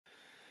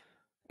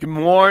Good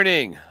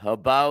morning.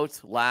 About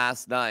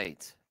last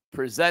night,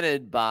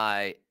 presented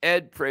by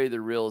Ed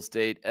Prather Real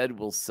Estate. Ed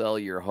will sell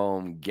your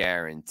home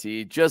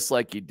guaranteed, just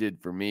like he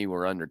did for me.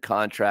 We're under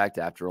contract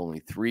after only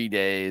 3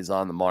 days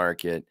on the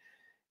market,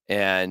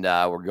 and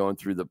we're going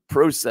through the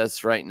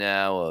process right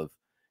now of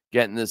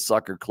getting this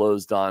sucker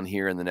closed on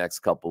here in the next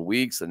couple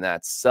weeks, and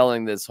that's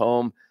selling this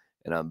home.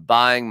 And I'm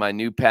buying my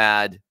new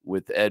pad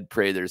with Ed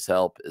Prather's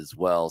help as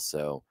well.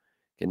 So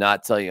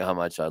cannot tell you how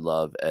much I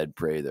love Ed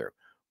Prather.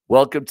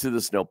 Welcome to the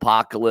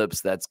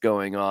snowpocalypse that's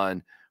going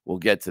on. We'll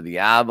get to the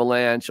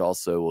Avalanche.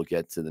 Also, we'll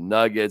get to the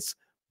Nuggets.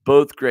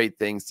 Both great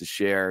things to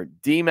share.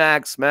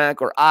 DMac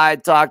SMak, or I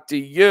talk to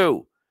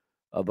you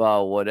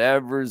about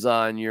whatever's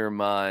on your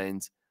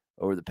mind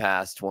over the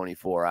past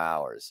 24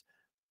 hours.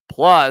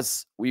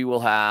 Plus, we will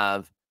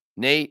have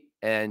Nate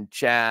and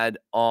Chad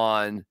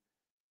on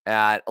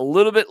at a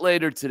little bit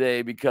later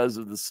today because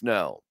of the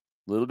snow.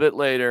 A little bit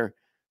later.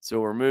 So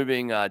we're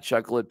moving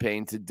Chocolate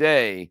Pain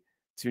today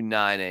to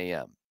 9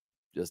 a.m.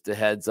 Just a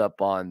heads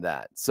up on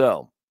that.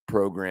 So,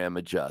 program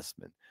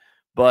adjustment.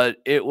 But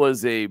it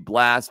was a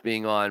blast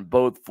being on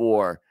both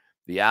for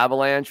the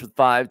Avalanche with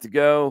 5 to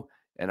go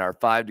and our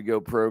 5 to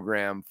go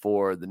program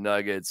for the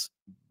Nuggets.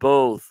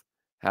 Both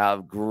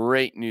have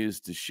great news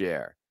to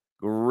share.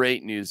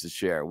 Great news to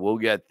share. We'll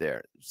get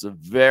there. It's a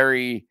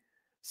very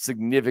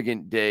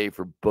significant day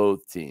for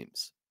both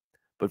teams.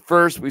 But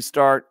first, we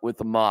start with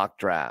the mock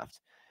draft.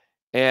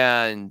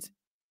 And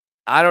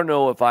I don't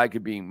know if I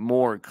could be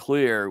more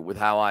clear with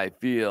how I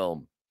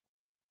feel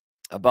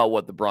about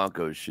what the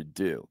Broncos should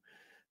do.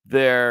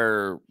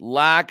 Their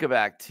lack of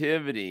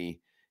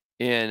activity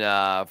in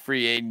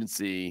free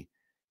agency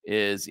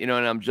is, and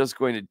I'm just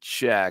going to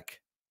check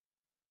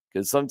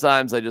because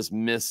sometimes I just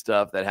miss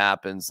stuff that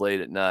happens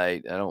late at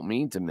night. I don't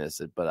mean to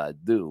miss it, but I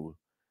do.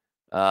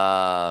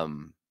 All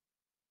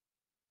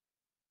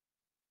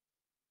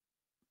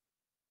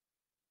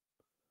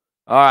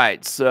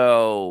right,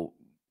 so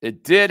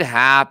it did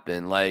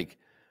happen, like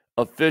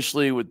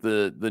officially with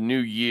the new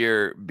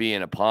year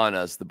being upon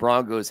us. The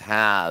Broncos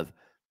have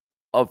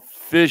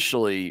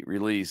officially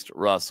released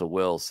Russell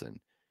Wilson,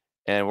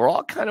 and we're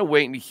all kind of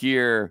waiting to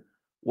hear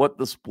what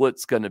the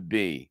split's going to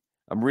be.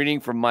 I'm reading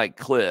from Mike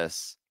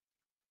Kliss.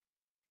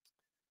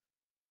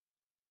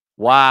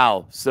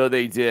 Wow, so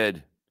they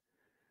did.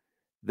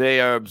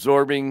 They are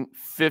absorbing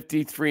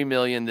 $53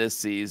 million this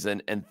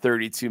season and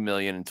 $32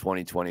 million in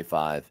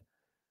 2025.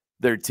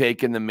 They're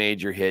taking the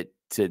major hit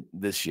to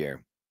this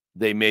year.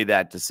 They made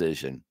that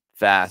decision.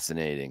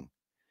 Fascinating.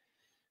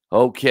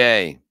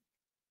 Okay.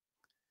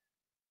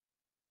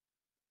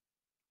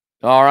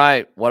 All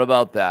right. What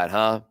about that,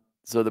 huh?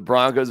 So the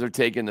Broncos are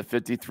taking the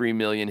 $53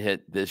 million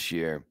hit this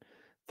year,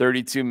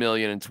 $32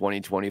 million in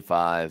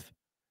 2025.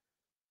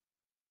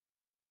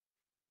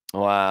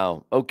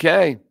 Wow.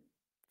 Okay.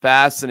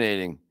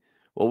 Fascinating.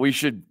 Well, we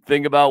should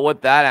think about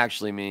what that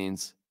actually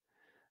means.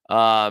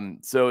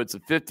 So it's a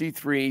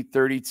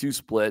 53-32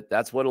 split.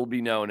 That's what it'll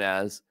be known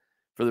as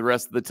for the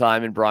rest of the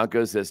time in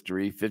Broncos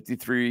history,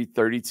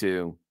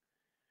 53-32.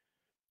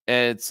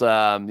 And it's,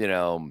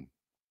 the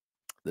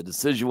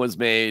decision was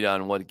made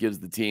on what gives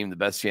the team the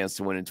best chance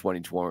to win in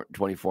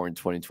 2024 and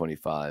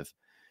 2025.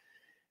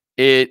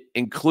 It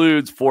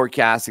includes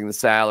forecasting the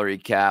salary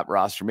cap,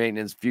 roster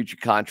maintenance, future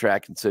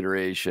contract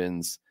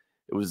considerations.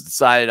 It was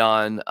decided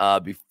on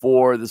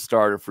before the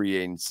start of free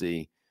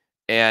agency.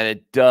 And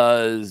it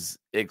does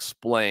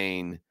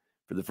explain,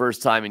 for the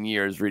first time in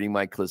years, reading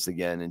Mike Kliss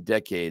again, in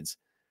decades,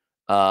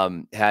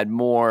 had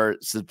more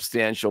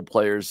substantial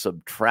player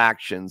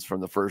subtractions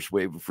from the first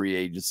wave of free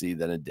agency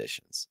than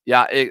additions.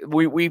 Yeah,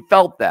 we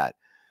felt that.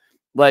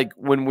 Like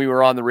when we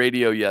were on the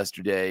radio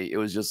yesterday, it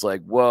was just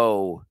like,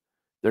 whoa,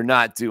 they're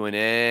not doing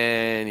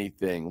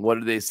anything. What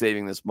are they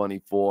saving this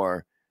money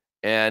for?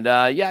 And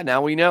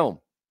now we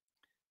know.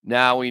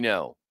 Now we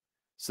know.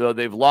 So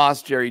they've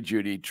lost Jerry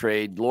Jeudy,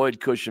 trade Lloyd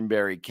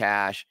Cushenberry,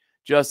 cash,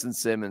 Justin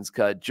Simmons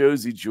cut,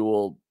 Josie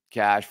Jewell,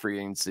 cash, free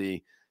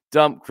agency,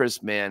 dump Chris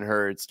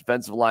Manhertz,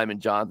 defensive lineman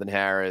Jonathan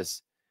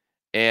Harris,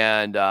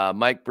 and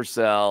Mike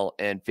Purcell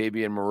and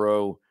Fabian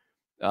Moreau.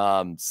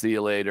 See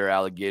you later,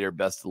 alligator.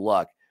 Best of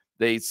luck.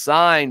 They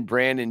signed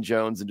Brandon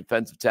Jones and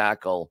defensive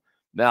tackle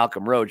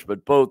Malcolm Roach,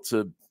 but both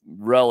to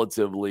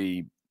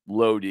relatively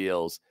low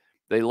deals.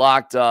 They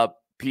locked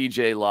up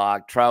PJ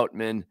Locke,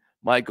 Troutman,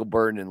 Michael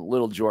Burton, and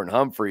Little Jordan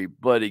Humphrey,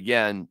 but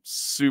again,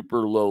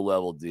 super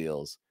low-level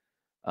deals.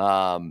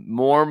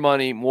 More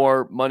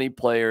money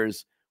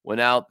players went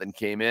out than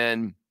came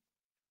in.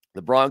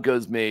 The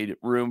Broncos made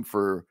room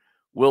for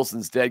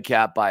Wilson's dead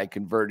cap by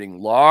converting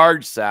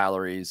large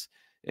salaries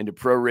into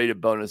prorated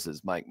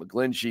bonuses. Mike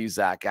McGlinchey,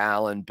 Zach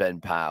Allen,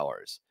 Ben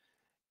Powers.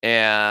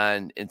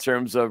 And in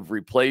terms of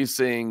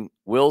replacing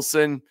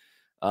Wilson,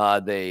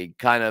 they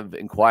kind of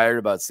inquired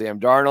about Sam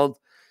Darnold.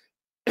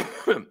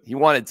 He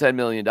wanted $10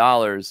 million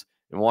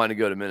and wanted to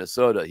go to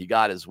Minnesota. He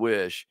got his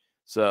wish.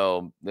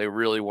 So they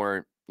really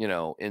weren't,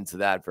 into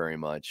that very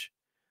much.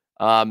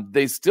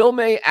 They still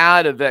may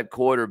add a vet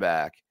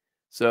quarterback.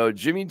 So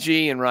Jimmy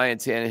G and Ryan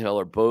Tannehill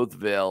are both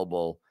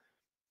available.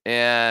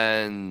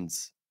 And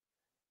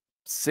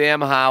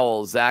Sam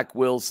Howell, Zach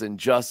Wilson,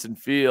 Justin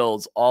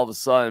Fields, all of a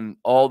sudden,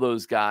 all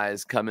those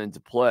guys come into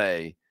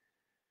play.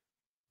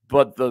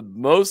 But the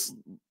most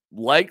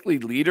likely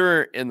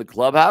leader in the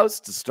clubhouse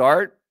to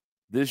start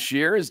this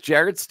year is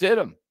Jarrett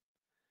Stidham.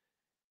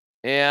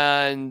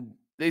 And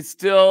they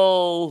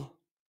still,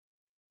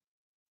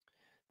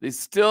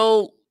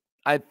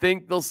 I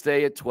think they'll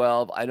stay at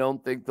 12. I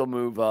don't think they'll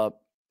move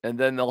up. And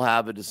then they'll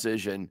have a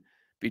decision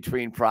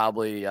between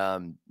probably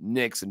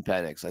Knicks and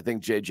Penix. I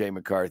think J.J.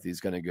 McCarthy is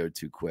going to go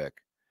too quick.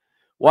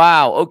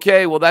 Wow.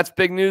 Okay. Well, that's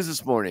big news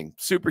this morning.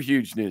 Super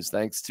huge news.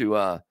 Thanks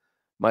to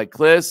Mike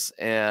Kliss.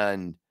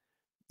 And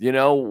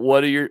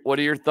what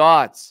are your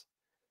thoughts?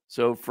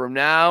 So from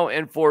now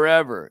and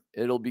forever,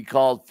 it'll be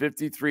called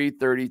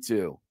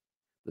 53-32.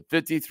 The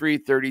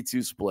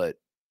 53-32 split.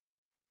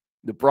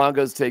 The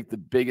Broncos take the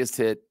biggest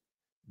hit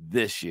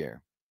this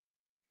year.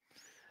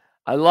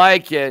 I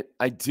like it.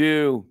 I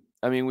do.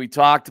 I mean, we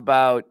talked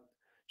about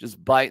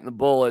just biting the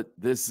bullet.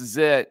 This is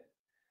it.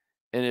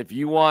 And if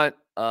you want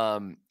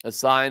a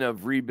sign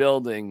of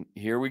rebuilding,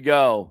 here we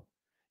go.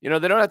 They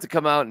don't have to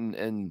come out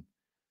and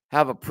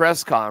have a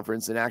press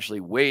conference and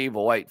actually wave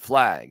a white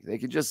flag. They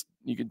can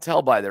you can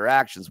tell by their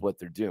actions what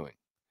they're doing.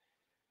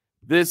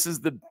 This is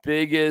the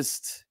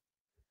biggest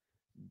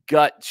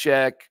gut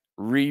check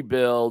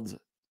rebuild.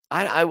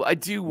 I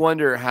do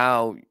wonder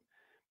how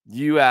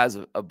you as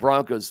a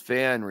Broncos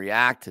fan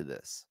react to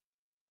this.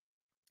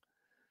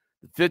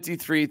 The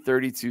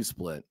 53-32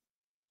 split.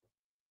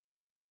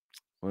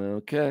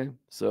 Okay,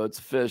 so it's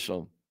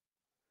official.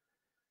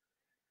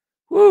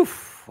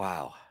 Woof,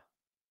 wow.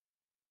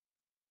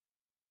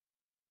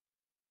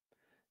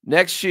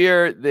 Next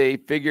year, they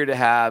figure to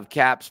have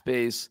cap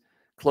space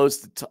close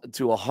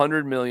to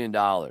 $100 million.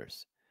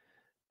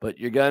 But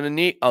you're going to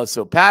need...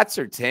 so Pat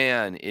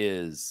Surtain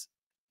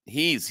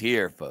he's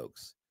here,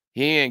 folks.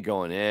 He ain't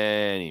going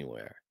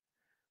anywhere.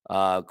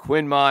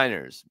 Quinn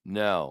Miners,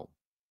 no.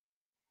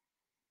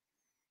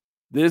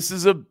 This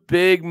is a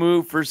big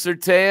move for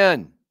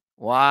Surtain.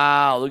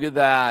 Wow, look at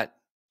that.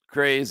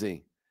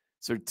 Crazy.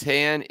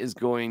 Surtain is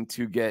going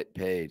to get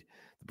paid.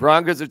 The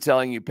Broncos are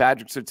telling you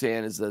Patrick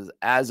Surtain is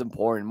as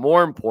important,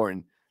 more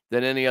important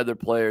than any other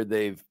player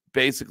they've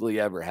basically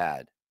ever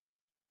had.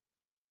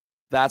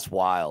 That's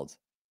wild.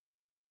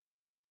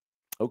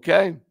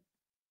 Okay.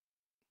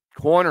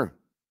 Corner.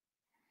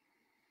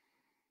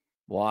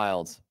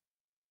 Wild.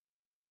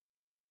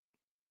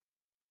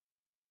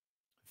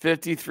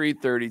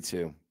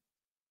 53-32.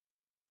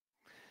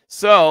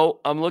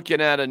 So I'm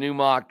looking at a new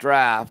mock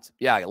draft.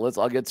 Yeah,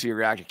 I'll get to your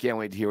reaction. Can't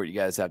wait to hear what you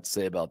guys have to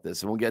say about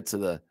this. And we'll get to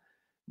the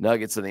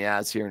Nuggets and the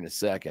Avs here in a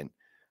second.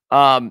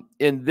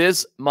 In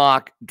this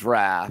mock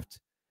draft,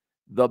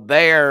 the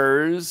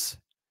Bears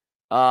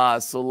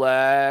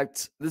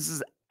select. This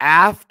is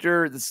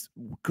after. This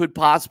could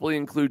possibly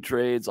include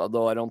trades,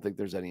 although I don't think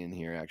there's any in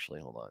here,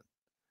 actually. Hold on.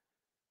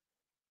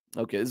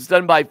 Okay, this is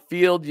done by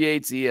Field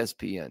Yates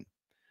ESPN.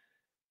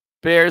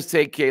 Bears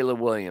take Caleb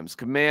Williams.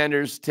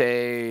 Commanders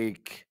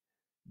take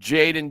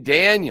Jaden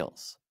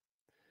Daniels.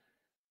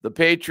 The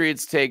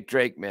Patriots take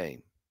Drake May.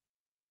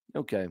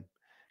 Okay.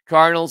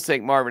 Cardinals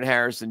take Marvin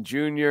Harrison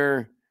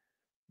Jr.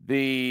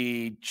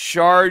 The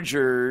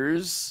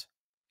Chargers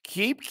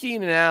keep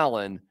Keenan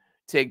Allen,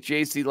 take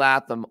J.C.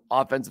 Latham,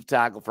 offensive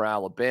tackle for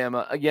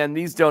Alabama. Again,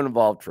 these don't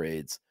involve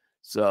trades,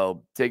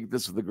 so take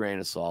this with a grain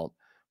of salt.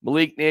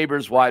 Malik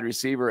Neighbors, wide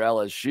receiver,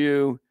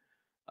 LSU,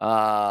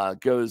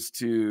 goes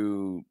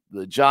to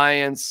the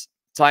Giants.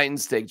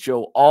 Titans take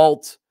Joe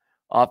Alt,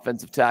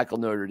 offensive tackle,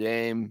 Notre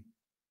Dame.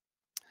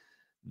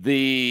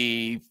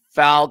 The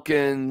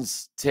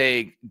Falcons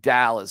take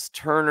Dallas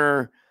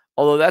Turner,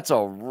 although that's a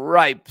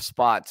ripe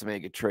spot to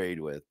make a trade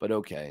with, but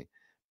okay.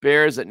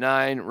 Bears at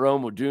 9,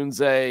 Rome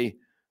Odunze.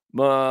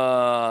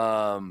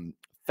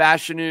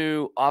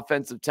 Fashanu,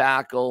 offensive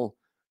tackle,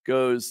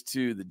 goes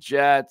to the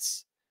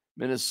Jets.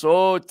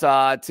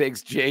 Minnesota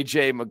takes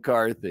J.J.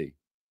 McCarthy.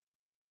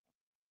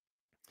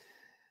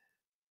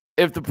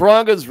 If the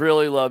Broncos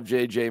really love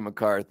J.J.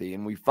 McCarthy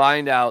and we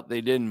find out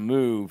they didn't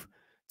move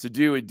to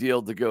do a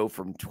deal to go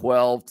from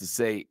 12 to,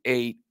 say,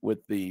 8 with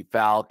the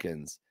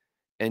Falcons,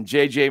 and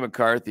J.J.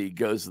 McCarthy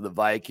goes to the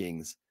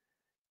Vikings,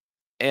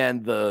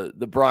 and the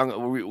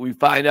Broncos, we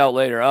find out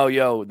later, oh,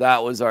 yo,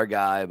 that was our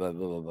guy, blah,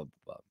 blah, blah, blah,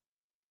 blah.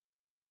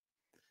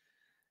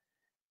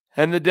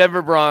 And the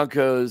Denver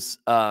Broncos,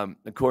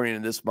 according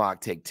to this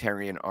mock, take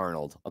Terrion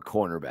Arnold, a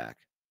cornerback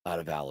out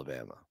of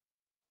Alabama.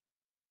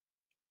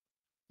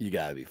 You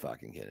got to be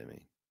fucking kidding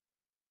me.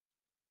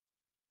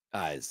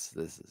 Guys,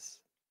 this is...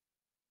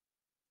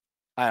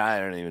 I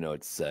don't even know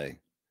what to say.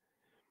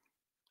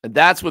 And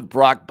that's with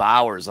Brock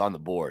Bowers on the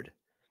board.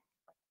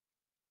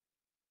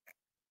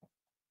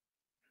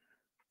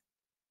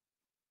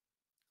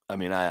 I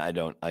mean, I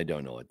don't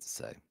know what to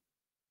say.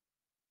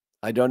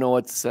 I don't know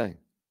what to say.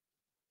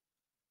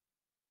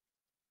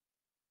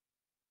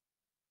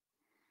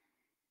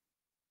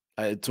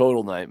 A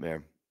total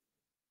nightmare.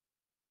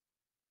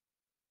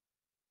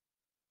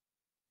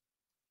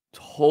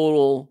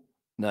 Total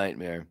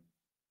nightmare.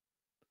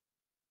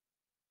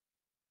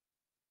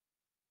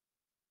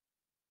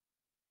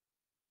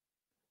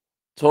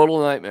 Total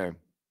nightmare.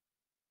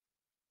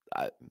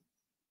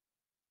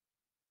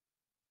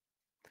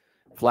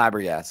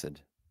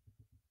 Flabbergasted.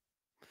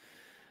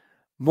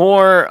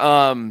 More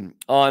on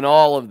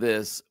all of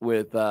this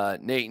with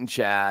Nate and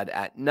Chad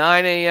at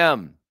 9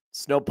 a.m.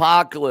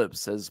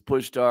 Snowpocalypse has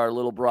pushed our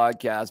little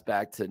broadcast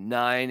back to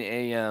 9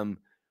 a.m.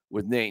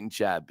 with Nate and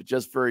Chad, but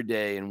just for a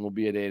day, and we'll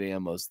be at 8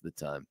 a.m. most of the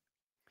time.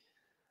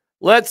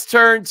 Let's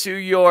turn to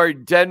your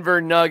Denver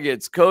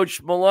Nuggets.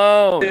 Coach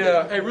Malone.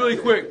 Yeah, hey, really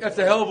quick, that's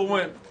a hell of a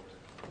win.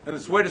 And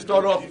it's a way to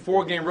start off a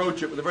 4-game road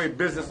trip with a very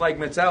business-like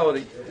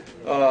mentality.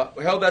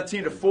 We held that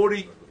team to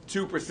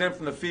 42%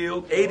 from the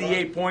field,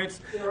 88 points,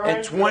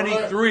 and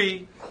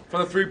 23 from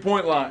the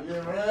three-point line.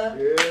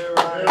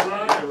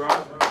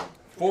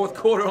 Fourth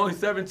quarter, only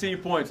 17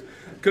 points.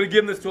 Could have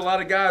given this to a lot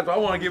of guys, but I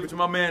want to give it to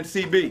my man,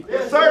 CB.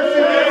 Yes, sir,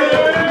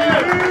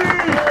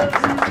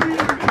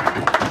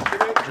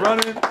 CB!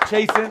 Running,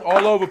 chasing,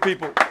 all over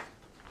people.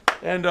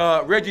 And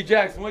Reggie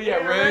Jackson, where you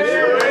at,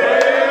 Reg?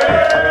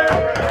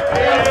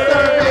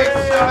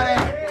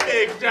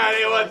 Big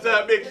Johnny, what's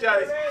up, Big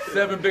Johnny?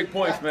 7 big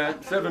points,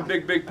 man. 7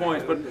 big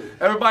points. But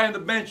everybody on the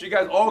bench, you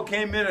guys all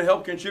came in and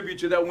helped contribute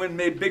to that win,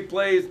 made big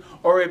plays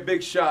or a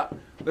big shot.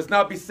 Let's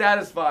not be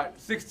satisfied.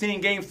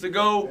 16 games to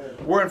go.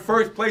 We're in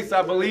first place,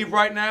 I believe,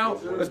 right now.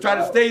 Let's try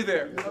to stay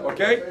there,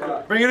 okay?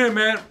 Bring it in,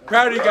 man.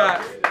 Proud of you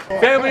guys.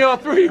 Family on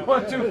 3.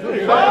 1, 2,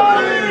 3.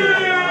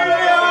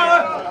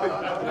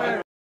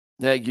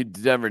 Thank you,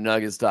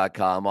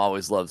 DenverNuggets.com.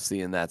 Always love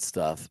seeing that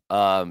stuff.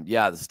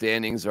 Yeah, the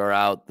standings are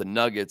out. The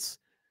Nuggets,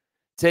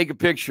 take a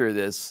picture of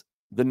this.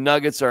 The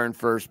Nuggets are in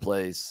first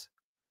place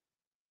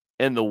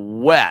in the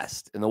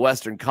West, in the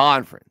Western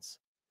Conference.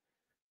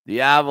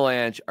 The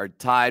Avalanche are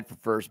tied for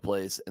first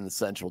place in the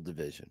Central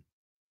Division.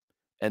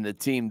 And the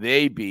team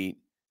they beat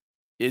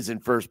is in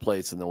first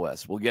place in the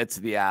West. We'll get to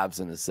the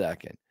Avs in a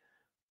second.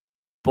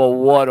 But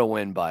what a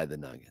win by the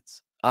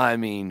Nuggets. I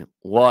mean,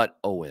 what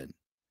a win.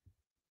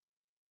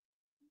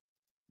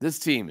 This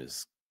team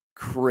is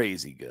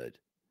crazy good.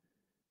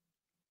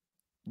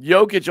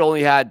 Jokic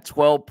only had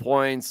 12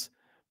 points,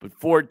 but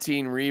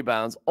 14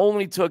 rebounds.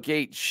 Only took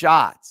 8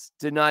 shots.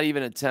 Did not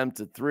even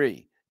attempt a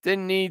 3.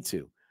 Didn't need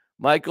to.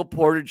 Michael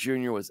Porter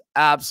Jr. was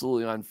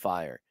absolutely on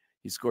fire.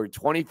 He scored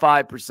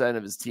 25%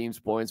 of his team's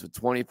points with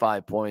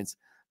 25 points.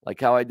 Like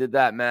how I did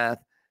that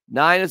math.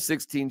 9 of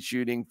 16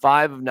 shooting,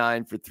 5 of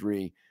 9 for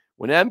 3.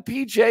 When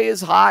MPJ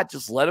is hot,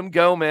 just let him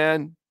go,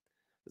 man.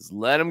 Just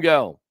let him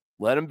go.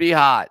 Let him be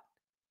hot.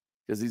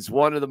 Because he's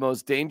one of the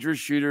most dangerous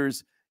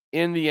shooters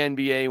in the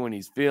NBA when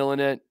he's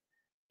feeling it,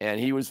 and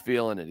he was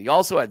feeling it. He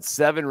also had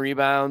 7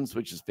 rebounds,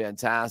 which is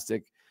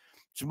fantastic.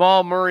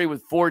 Jamal Murray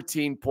with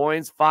 14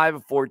 points, 5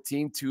 of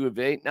 14, 2 of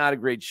 8. Not a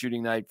great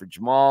shooting night for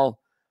Jamal,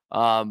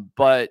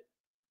 but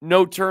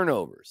no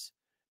turnovers.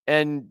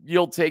 And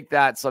you'll take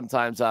that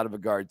sometimes out of a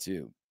guard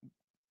too.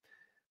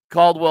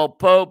 Caldwell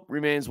Pope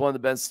remains one of the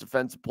best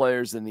defensive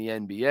players in the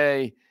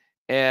NBA.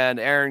 And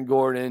Aaron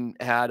Gordon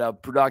had a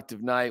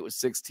productive night with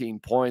 16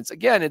 points.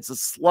 Again, it's a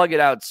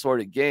slug-it-out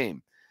sort of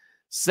game.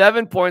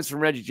 7 points from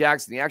Reggie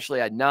Jackson. He actually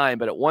had 9,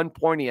 but at one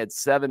point he had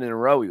 7 in a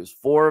row. He was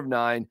 4 of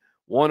 9,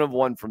 1 of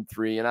 1 from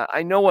 3. And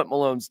I know what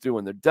Malone's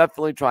doing. They're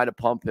definitely trying to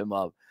pump him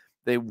up.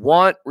 They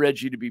want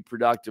Reggie to be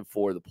productive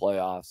for the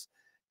playoffs,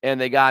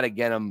 and they got to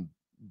get him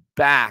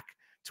back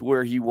to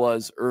where he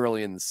was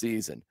early in the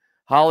season.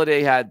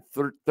 Holiday had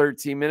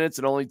 13 minutes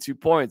and only 2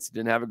 points.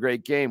 Didn't have a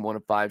great game. 1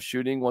 of 5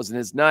 shooting. Wasn't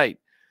his night.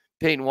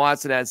 Peyton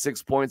Watson had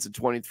 6 points in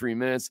 23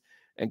 minutes.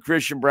 And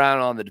Christian Brown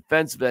on the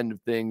defensive end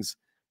of things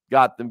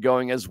got them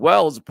going, as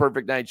well as a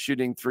perfect night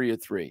shooting 3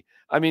 of 3.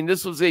 I mean,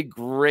 this was a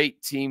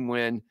great team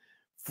win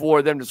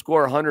for them to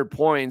score 100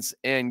 points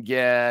and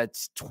get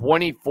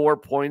 24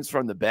 points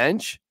from the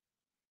bench.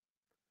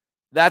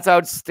 That's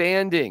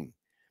outstanding.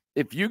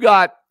 If you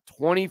got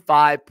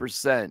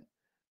 25%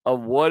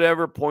 of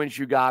whatever points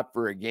you got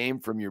for a game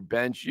from your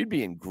bench, you'd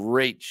be in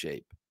great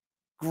shape.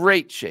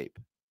 Great shape.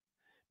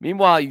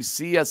 Meanwhile, you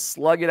see a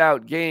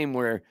slug-it-out game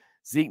where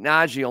Zeke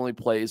Naji only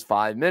plays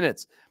 5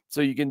 minutes. So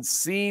you can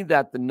see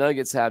that the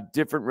Nuggets have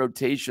different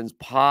rotations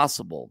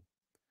possible,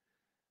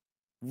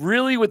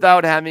 really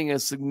without having a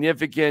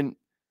significant,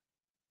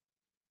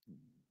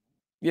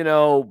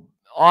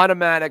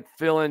 automatic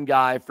fill-in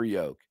guy for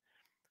Yoke.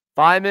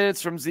 5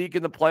 minutes from Zeke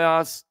in the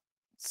playoffs,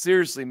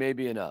 seriously, may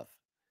be enough.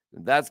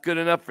 If that's good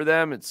enough for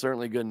them, it's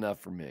certainly good enough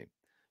for me.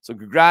 So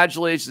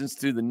congratulations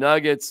to the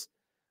Nuggets.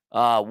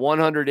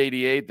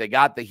 188. They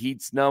got the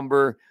Heat's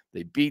number.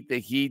 They beat the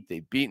Heat.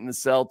 They've beaten the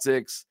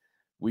Celtics.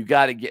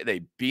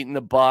 They've beaten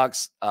the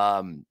Bucks.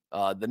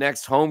 The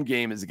next home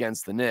game is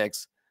against the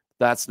Knicks.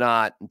 That's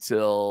not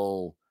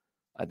until,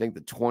 I think,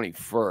 the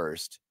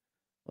 21st.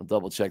 I'll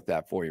double check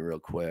that for you real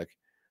quick.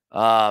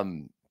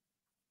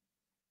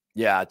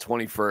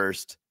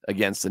 21st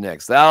against the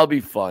Knicks. That'll be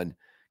fun,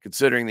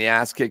 considering the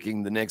ass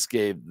kicking the Knicks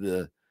gave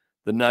the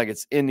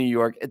Nuggets in New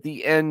York at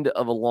the end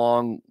of a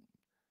long,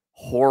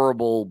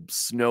 horrible,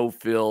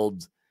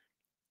 snow-filled,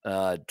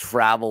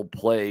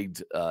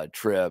 travel-plagued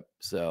trip.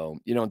 So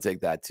you don't take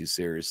that too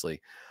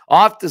seriously.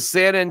 Off to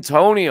San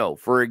Antonio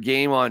for a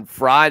game on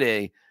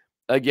Friday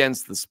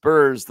against the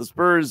Spurs. The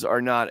Spurs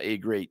are not a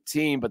great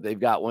team, but they've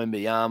got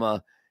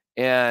Wembanyama.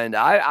 And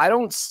I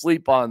don't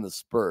sleep on the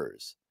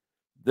Spurs.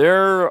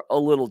 They're a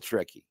little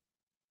tricky.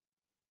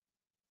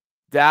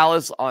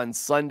 Dallas on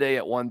Sunday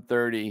at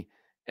 1:30,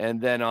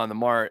 and then on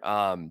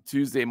the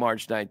Tuesday,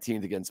 March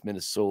 19th against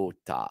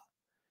Minnesota.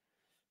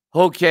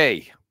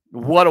 Okay,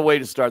 what a way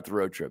to start the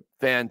road trip.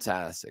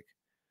 Fantastic.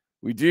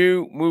 We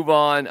do move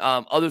on.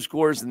 Other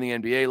scores in the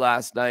NBA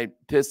last night.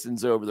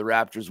 Pistons over the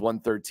Raptors,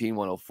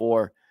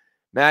 113-104.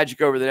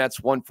 Magic over the Nets,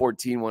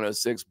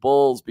 114-106.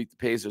 Bulls beat the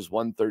Pacers,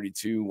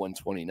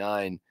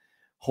 132-129.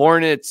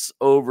 Hornets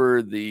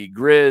over the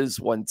Grizz,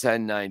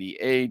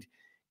 110-98.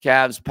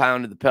 Cavs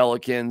pounded the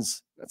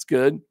Pelicans. That's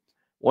good.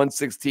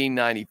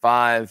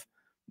 116-95.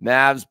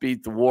 Mavs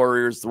beat the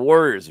Warriors. The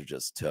Warriors are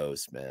just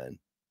toast, man.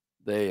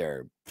 They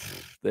are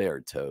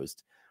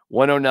toast.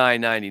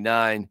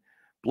 109-99.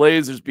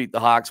 Blazers beat the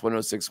Hawks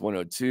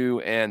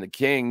 106-102, and the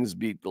Kings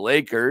beat the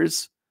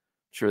Lakers.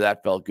 Sure,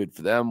 that felt good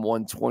for them,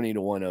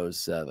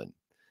 120-107.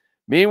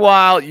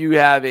 Meanwhile, you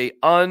have a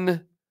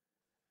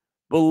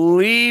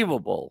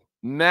unbelievable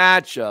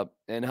matchup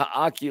in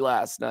hockey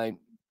last night.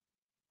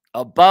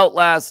 About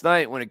last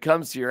night when it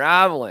comes to your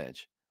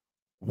Avalanche.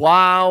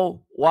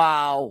 Wow.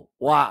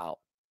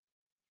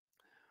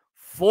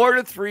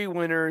 4-3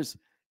 winners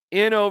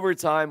in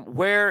overtime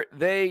where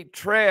they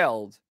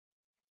trailed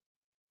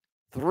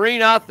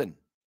 3-0.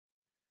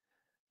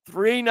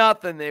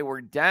 3-0. They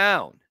were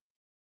down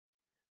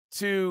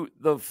to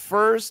the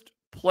first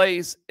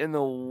place in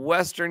the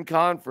Western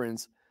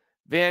Conference,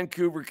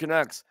 Vancouver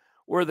Canucks,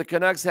 where the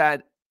Canucks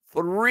had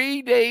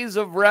 3 days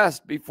of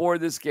rest before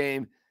this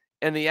game,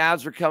 and the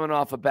Avs were coming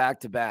off a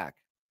back-to-back.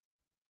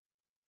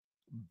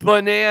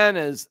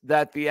 Bananas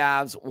that the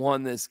Avs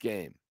won this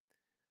game.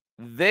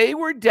 They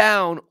were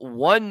down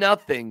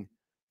 1-0,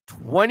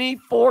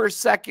 24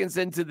 seconds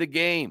into the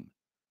game.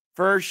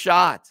 First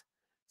shot.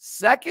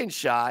 Second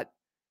shot,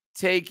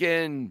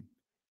 taken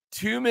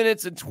 2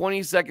 minutes and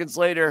 20 seconds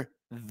later,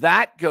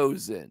 that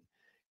goes in.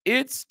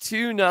 It's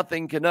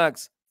 2-0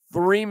 Canucks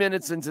 3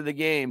 minutes into the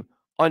game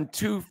on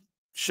 2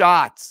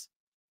 shots.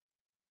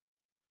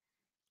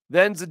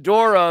 Then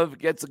Zadorov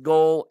gets a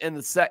goal in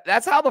the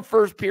That's how the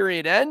first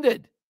period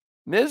ended.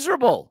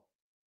 Miserable.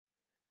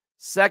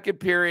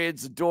 Second period,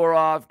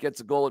 Zadorov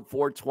gets a goal at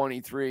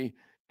 4:23.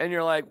 And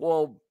you're like,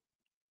 well,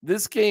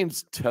 this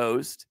game's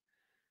toast.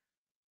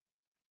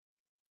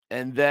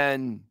 And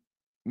then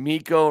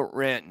Mikko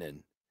Rantanen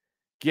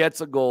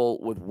gets a goal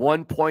with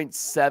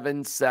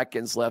 1.7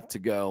 seconds left to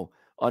go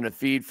on a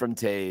feed from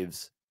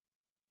Taves.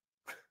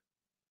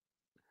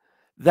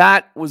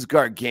 That was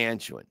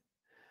gargantuan.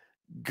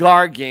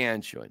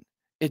 Gargantuan.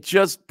 It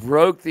just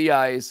broke the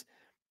ice.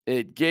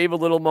 It gave a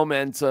little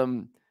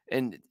momentum,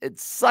 and it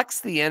sucks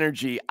the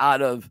energy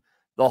out of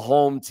the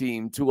home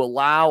team to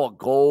allow a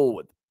goal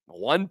with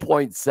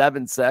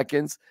 1.7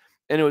 seconds.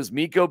 And it was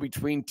Mikko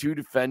between 2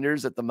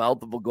 defenders at the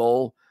mouth of a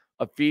goal.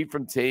 A feed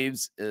from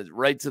Taves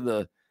right to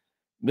the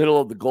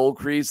middle of the goal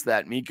crease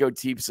that Mikko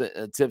tips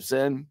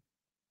in.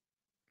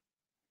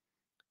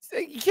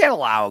 You can't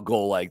allow a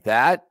goal like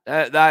that.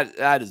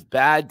 That is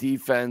bad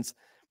defense.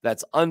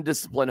 That's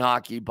undisciplined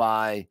hockey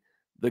by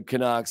the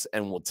Canucks,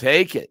 and we'll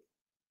take it.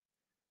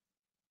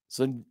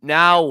 So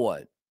now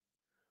what?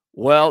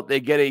 Well, they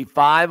get a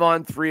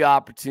 5-on-3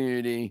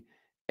 opportunity,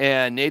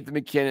 and Nathan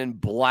MacKinnon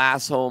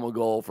blasts home a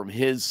goal from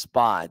his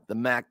spot. The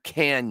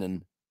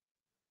McCannon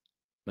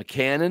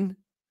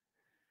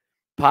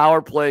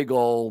power play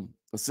goal,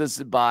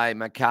 assisted by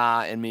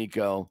Maka and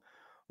Mikko.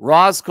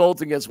 Ross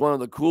Colton gets one of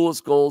the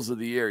coolest goals of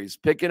the year. He's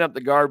picking up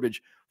the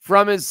garbage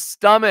from his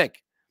stomach,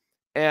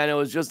 and it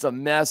was just a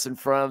mess in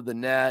front of the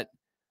net.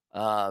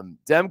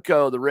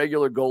 Demko, the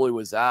regular goalie,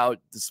 was out.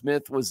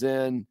 DeSmith was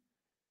in.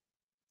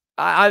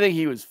 I think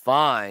he was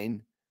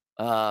fine,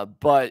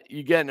 but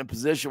you get in a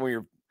position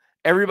where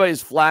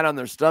everybody's flat on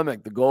their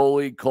stomach. The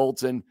goalie,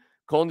 Colton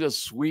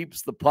just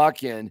sweeps the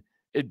puck in.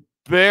 It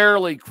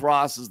barely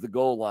crosses the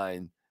goal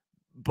line,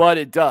 but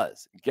it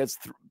does. It gets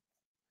through.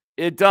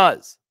 It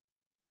does.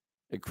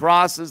 It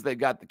crosses. They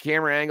got the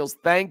camera angles.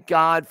 Thank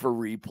God for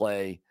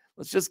replay.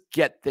 Let's just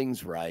get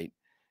things right.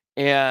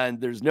 And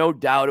there's no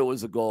doubt it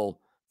was a goal.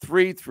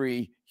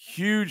 3-3,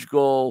 huge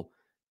goal.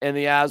 And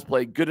the Avs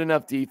played good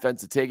enough defense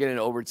to take it in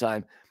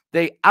overtime.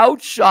 They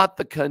outshot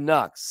the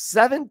Canucks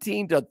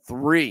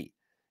 17-3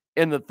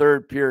 in the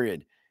third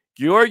period.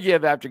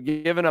 Georgiev, after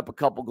giving up a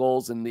couple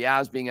goals and the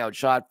Avs being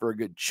outshot for a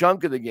good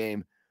chunk of the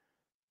game,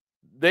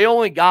 they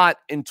only got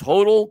in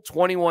total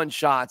 21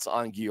 shots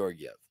on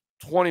Georgiev.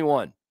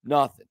 21,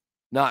 nothing.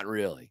 Not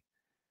really.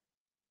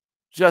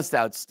 Just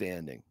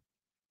outstanding.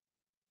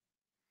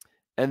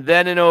 And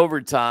then in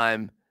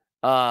overtime,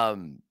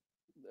 the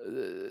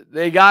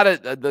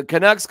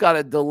Canucks got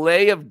a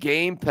delay of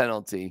game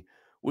penalty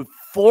with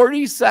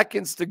 40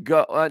 seconds to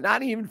go.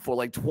 Not even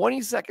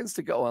 20 seconds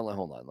to go.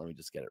 Hold on. Let me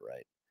just get it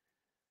right.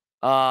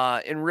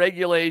 In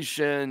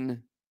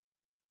regulation.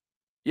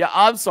 Yeah,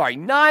 I'm sorry.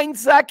 9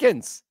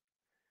 seconds.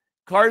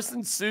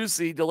 Carson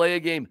Soucy delay a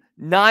game.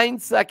 9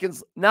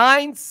 seconds.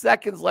 9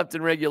 seconds left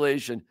in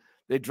regulation.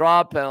 They draw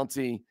a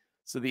penalty.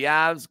 So the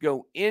Avs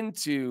go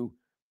into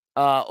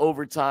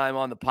overtime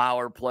on the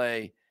power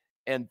play,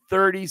 and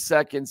 30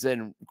 seconds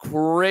in,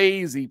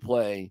 crazy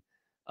play.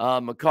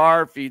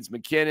 Makar feeds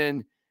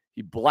McKinnon.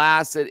 He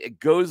blasts it. It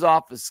goes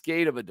off the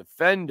skate of a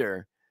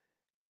defender.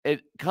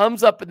 It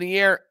comes up in the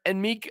air,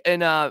 and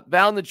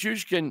Val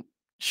Nichushkin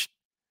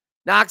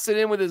knocks it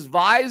in with his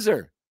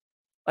visor.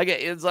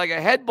 It's like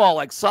a head ball,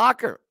 like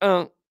soccer.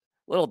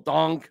 Little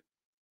donk.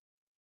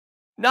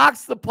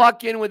 Knocks the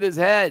puck in with his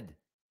head.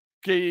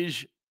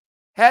 Kij.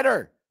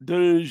 Header.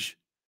 Douche.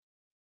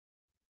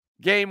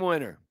 Game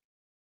winner.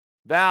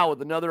 Val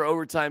with another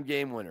overtime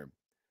game winner.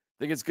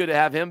 Think it's good to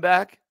have him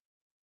back?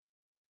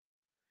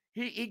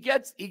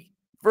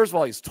 First of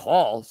all, he's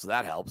tall, so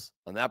that helps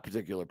on that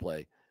particular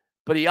play.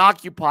 But he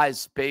occupies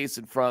space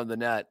in front of the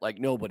net like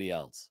nobody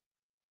else.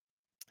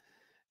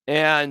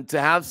 And to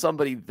have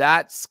somebody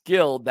that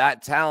skilled,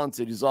 that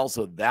talented, who's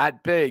also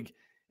that big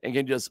and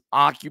can just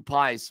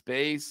occupy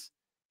space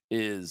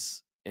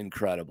is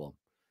incredible.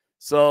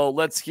 So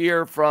let's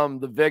hear from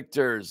the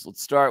victors.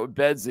 Let's start with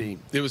Bedsy.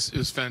 It was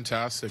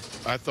fantastic.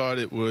 I thought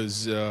it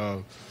was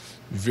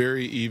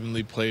very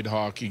evenly played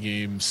hockey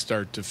game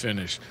start to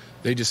finish.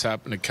 They just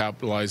happened to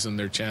capitalize on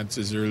their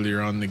chances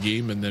earlier on in the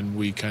game, and then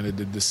we kind of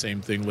did the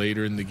same thing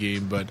later in the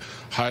game. But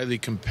highly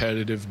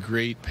competitive,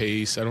 great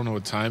pace. I don't know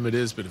what time it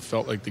is, but it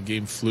felt like the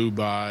game flew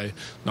by.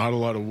 Not a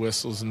lot of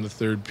whistles in the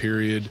third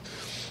period.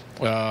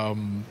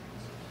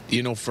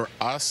 For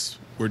us,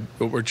 what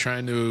we're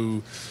trying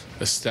to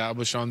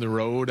establish on the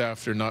road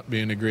after not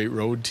being a great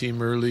road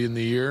team early in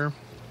the year,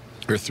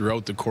 or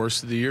throughout the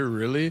course of the year,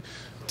 really,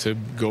 to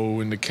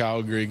go into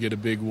Calgary, get a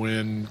big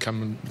win,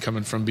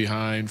 coming from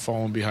behind,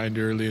 falling behind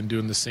early, and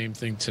doing the same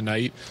thing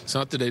tonight. It's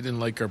not that I didn't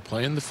like our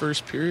play in the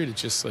first period.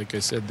 It's just, like I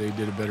said, they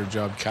did a better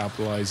job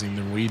capitalizing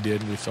than we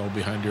did. We fell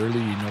behind early.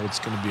 You know it's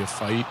going to be a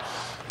fight.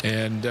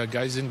 And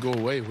guys didn't go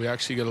away. We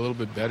actually got a little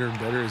bit better and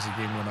better as the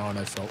game went on,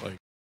 I felt like.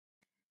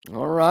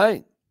 All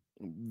right.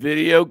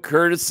 Video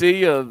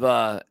courtesy of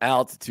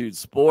Altitude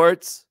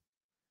Sports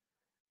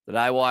that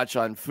I watch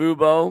on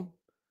Fubo.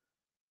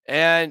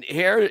 And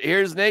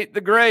here's Nate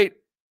the Great.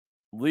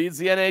 Leads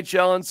the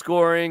NHL in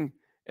scoring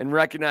and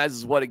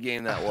recognizes what a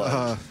game that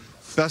was.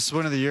 Best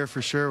win of the year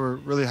for sure. We're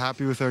really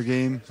happy with our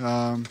game.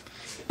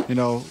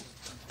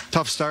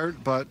 Tough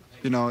start, but,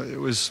 it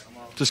was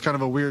just kind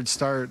of a weird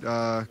start.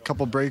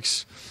 Couple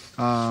breaks.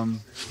 But,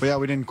 yeah,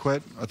 we didn't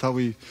quit. I thought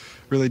we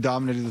really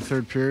dominated the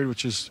third period,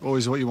 which is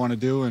always what you want to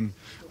do. And,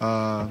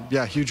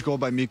 huge goal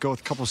by Mikko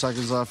with a couple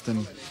seconds left.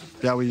 And,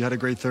 yeah, we had a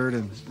great third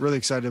and really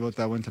excited about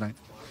that win tonight.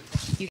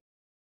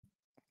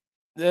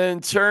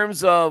 In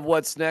terms of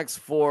what's next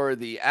for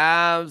the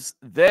Avs,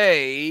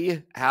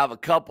 they have a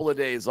couple of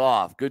days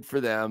off. Good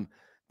for them.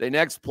 They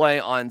next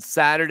play on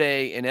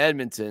Saturday in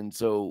Edmonton,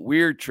 so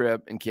weird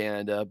trip in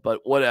Canada,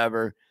 but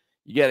whatever.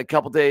 You get a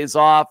couple days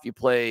off. You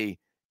play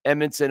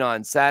Edmonton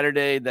on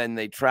Saturday, then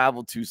they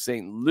travel to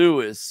St.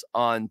 Louis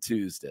on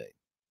Tuesday.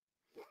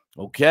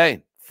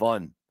 Okay,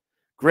 fun.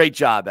 Great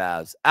job,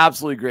 Avs.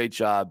 Absolutely great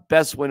job.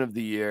 Best win of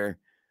the year.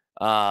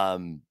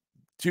 2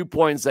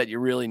 points that you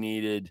really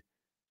needed.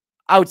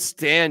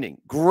 Outstanding.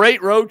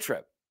 Great road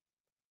trip.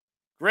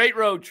 Great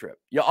road trip.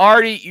 You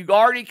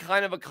already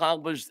kind of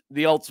accomplished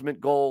the ultimate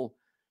goal.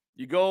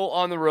 You go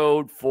on the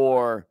road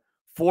for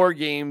 4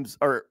 games,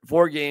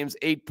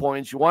 8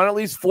 points. You want at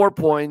least 4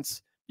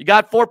 points. You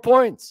got 4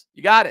 points.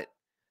 You got it.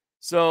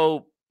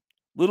 So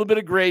a little bit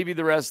of gravy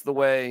the rest of the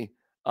way.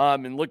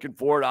 And looking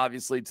forward,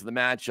 obviously, to the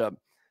matchup.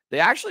 They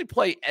actually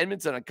play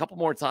Edmonton a couple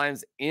more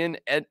times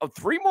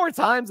 3 more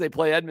times they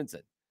play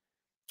Edmonton.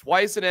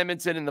 Twice in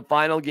Edmonton in the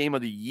final game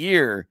of the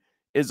year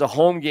is a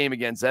home game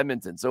against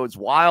Edmonton. So it's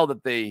wild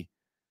that they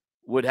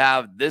would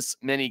have this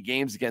many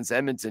games against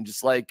Edmonton,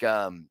 just like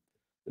the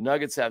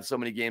Nuggets have so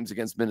many games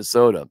against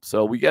Minnesota.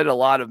 So we get a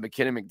lot of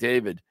McKinnon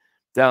McDavid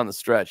down the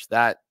stretch.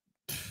 That's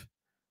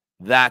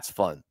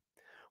fun.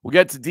 We'll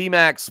get to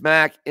DMac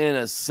SMak in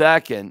a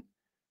second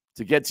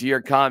to get to your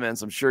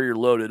comments. I'm sure you're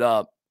loaded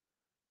up.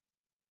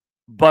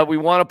 But we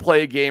want to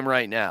play a game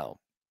right now.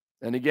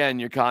 And again,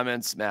 your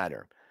comments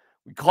matter.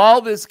 We call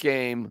this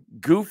game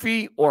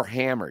Goofy or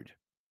Hammered.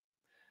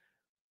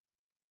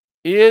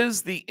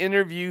 Is the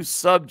interview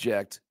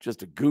subject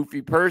just a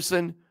goofy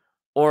person,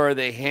 or are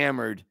they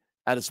hammered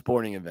at a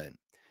sporting event?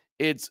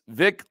 It's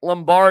Vic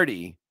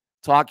Lombardi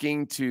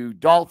talking to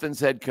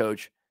Dolphins head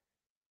coach,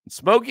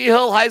 Smoky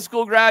Hill High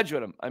School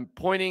graduate. I'm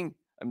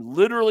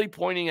literally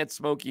pointing at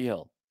Smoky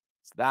Hill.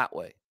 It's that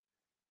way.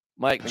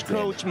 Mike McDaniel.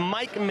 Coach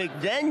Mike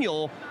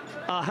McDaniel.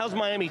 How's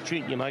Miami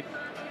treating you, Mike?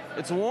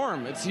 It's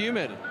warm. It's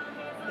humid.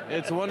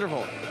 It's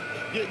wonderful.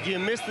 Do you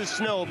miss the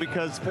snow?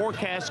 Because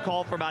forecasts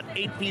call for about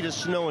 8 feet of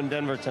snow in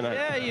Denver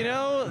tonight.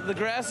 Yeah, the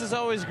grass is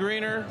always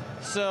greener,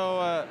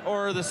 so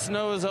or the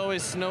snow is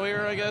always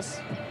snowier, I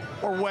guess.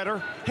 Or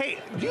wetter. Hey,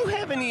 do you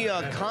have any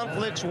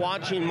conflicts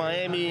watching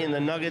Miami and the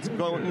Nuggets,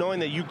 knowing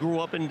that you grew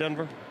up in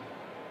Denver?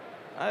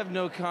 I have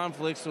no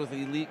conflicts with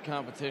elite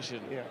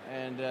competition. Yeah.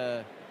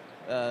 And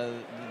the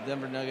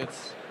Denver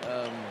Nuggets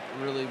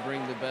really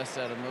bring the best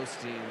out of most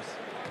teams.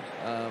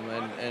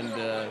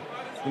 The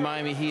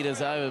Miami Heat,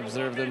 as I've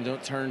observed them,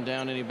 don't turn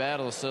down any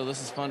battles, so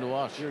this is fun to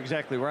watch. You're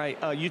exactly right.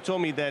 You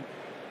told me that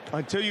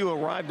until you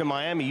arrived in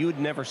Miami, you had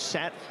never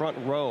sat front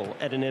row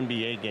at an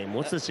NBA game.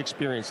 What's this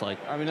experience like?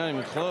 I mean, not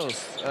even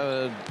close.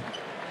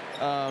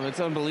 It's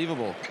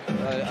unbelievable.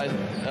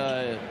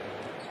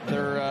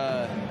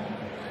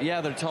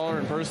 They're taller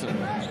in person.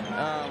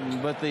 I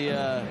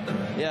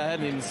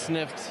hadn't even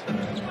sniffed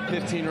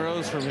 15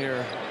 rows from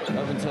here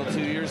up until 2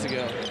 years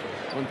ago,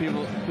 when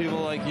people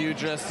like you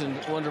dressed in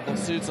wonderful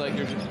suits like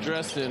you're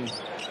dressed in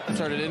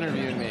started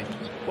interviewing me.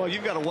 Well,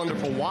 you've got a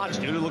wonderful watch,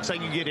 dude. It looks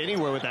like you get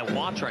anywhere with that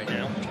watch right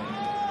now.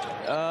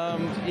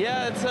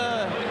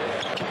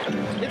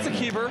 It's a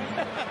keeper.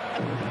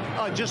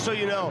 Just so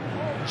you know,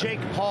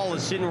 Jake Paul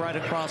is sitting right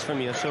across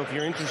from you. So if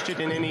you're interested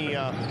in any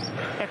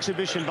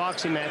exhibition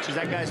boxing matches,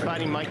 that guy's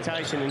fighting Mike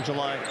Tyson in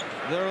July.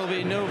 There will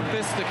be no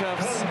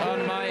fisticuffs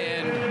on my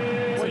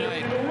end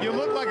tonight. You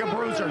look like a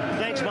bruiser.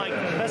 Thanks, Mike.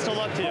 Best of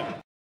luck to you.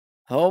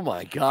 Oh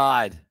my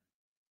God.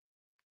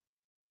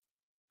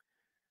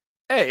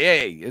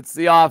 Hey, it's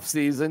the off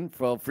season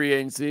for free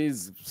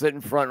agencies. Sitting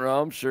front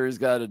row. I'm sure he's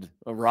got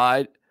a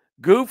ride.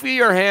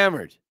 Goofy or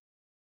hammered?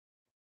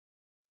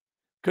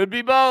 Could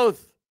be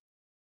both.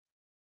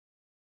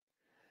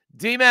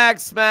 DMac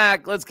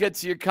SMak, let's get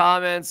to your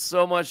comments.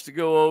 So much to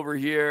go over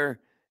here.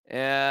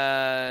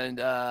 And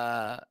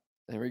there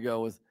we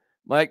go with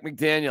Mike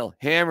MacDaniel.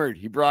 Hammered.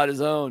 He brought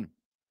his own.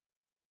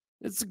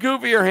 It's a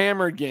goofy or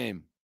hammered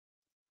game.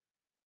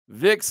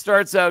 Vic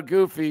starts out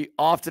goofy,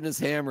 often is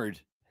hammered.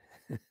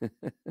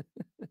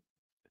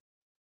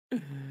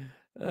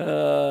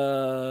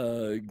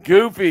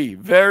 Goofy,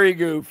 very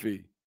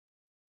goofy.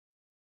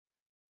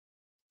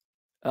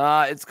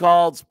 It's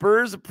called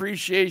Spurs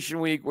Appreciation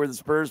Week, where the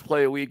Spurs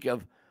play a week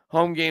of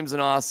home games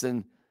in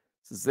Austin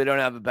since they don't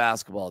have a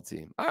basketball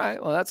team. All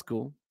right, well, that's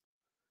cool.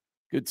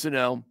 Good to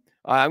know.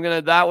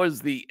 That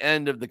was the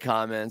end of the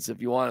comments.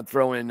 If you want to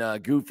throw in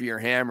goofy or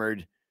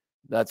hammered,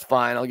 that's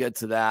fine. I'll get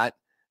to that.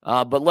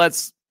 But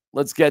let's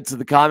get to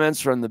the comments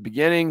from the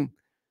beginning.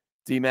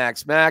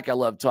 DMac SMak, I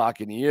love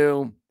talking to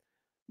you.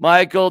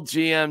 Michael,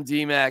 GM,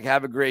 DMac,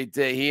 have a great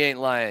day. He ain't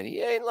lying.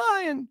 He ain't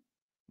lying.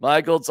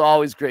 Michael, it's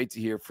always great to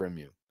hear from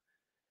you.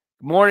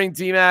 Good morning,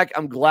 DMac.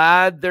 I'm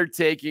glad they're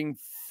taking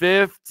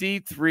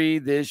 53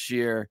 this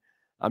year.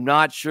 I'm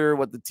not sure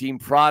what the team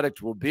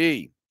product will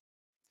be.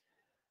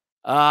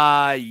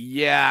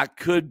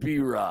 Could be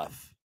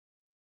rough.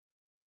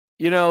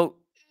 You know,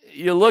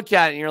 you look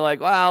at it and you're like,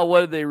 wow,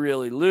 what did they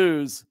really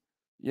lose?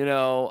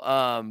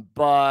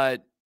 But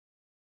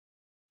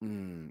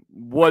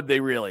what'd they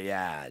really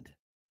add?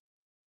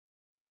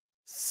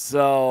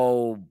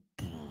 So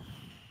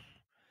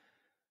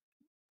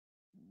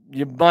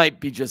you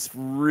might be just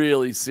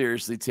really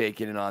seriously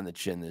taking it on the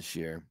chin this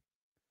year.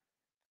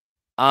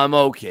 I'm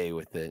okay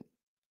with it.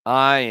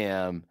 I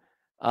am.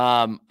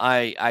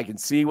 I can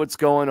see what's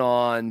going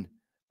on.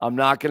 I'm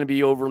not going to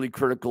be overly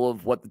critical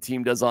of what the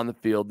team does on the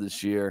field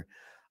this year.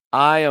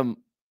 You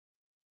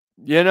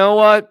know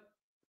what?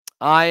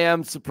 I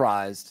am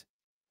surprised.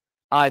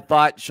 I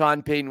thought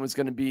Sean Payton was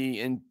going to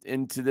be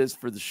into this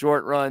for the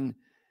short run,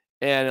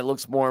 and it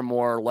looks more and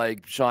more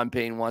like Sean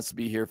Payton wants to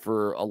be here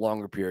for a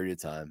longer period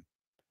of time.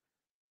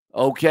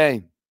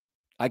 Okay.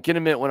 I can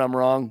admit when I'm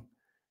wrong.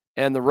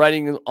 And the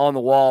writing on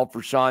the wall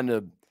for Sean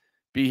to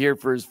be here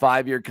for his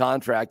 5-year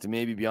contract and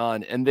maybe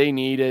beyond. And they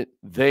need it.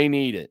 They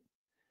need it.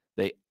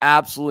 They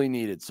absolutely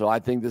need it. So I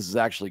think this is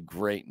actually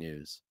great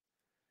news.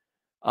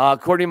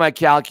 According to my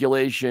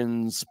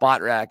calculations,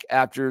 spot rack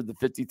after the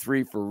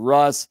 53 for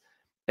Russ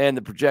and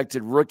the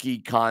projected rookie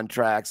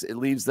contracts, it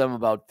leaves them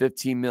about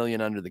 $15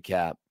 million under the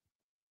cap.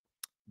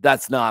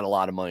 That's not a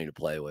lot of money to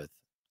play with,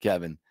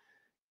 Kevin.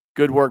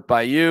 Good work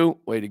by you.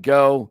 Way to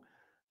go.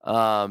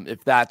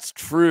 If that's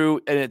true,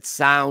 and it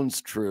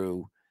sounds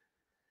true,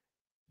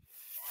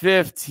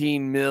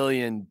 $15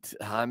 million.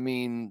 I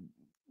mean,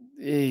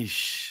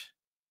 eesh.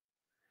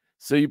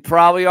 So you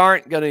probably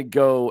aren't going to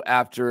go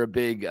after a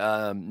big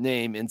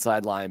name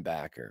inside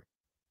linebacker.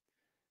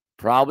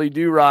 Probably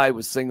do ride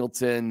with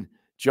Singleton,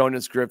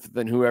 Jonas Griffith,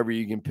 and whoever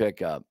you can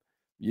pick up.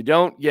 You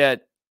don't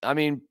get,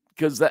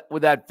 because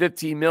with that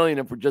 $15 million,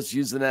 if we're just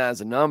using that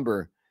as a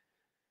number,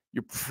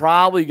 you're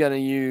probably going to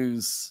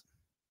use,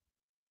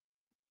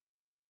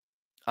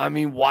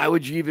 why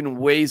would you even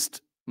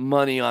waste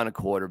money on a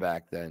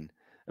quarterback then?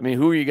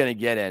 Who are you going to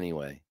get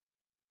anyway?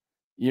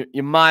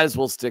 You might as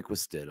well stick with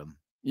Stidham.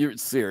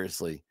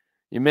 Seriously,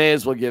 you may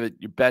as well give it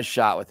your best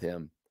shot with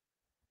him.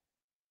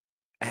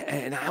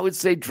 And I would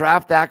say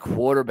draft that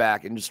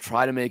quarterback and just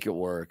try to make it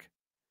work.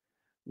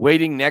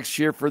 Waiting next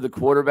year for the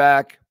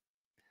quarterback.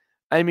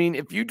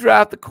 If you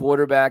draft the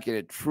quarterback and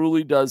it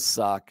truly does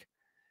suck,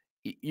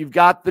 you've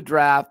got the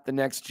draft the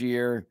next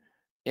year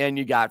and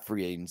you got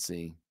free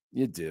agency.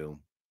 You do.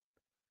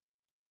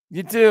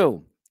 You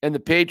do. And the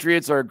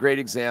Patriots are a great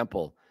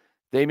example.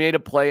 They made a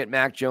play at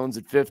Mac Jones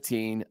at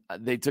 15.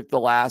 They took the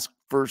last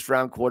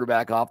first-round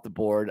quarterback off the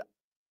board.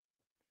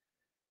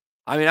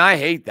 I mean, I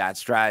hate that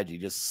strategy.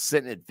 Just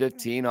sitting at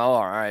 15. Oh,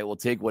 all right, we'll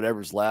take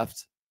whatever's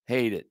left.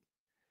 Hate it.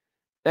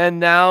 And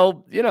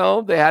now,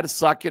 they had to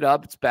suck it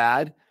up. It's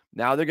bad.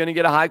 Now they're going to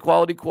get a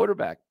high-quality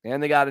quarterback,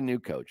 and they got a new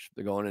coach.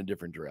 They're going in a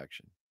different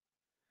direction.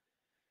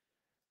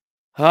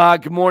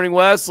 Good morning,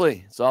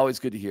 Wesley. It's always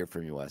good to hear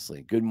from you,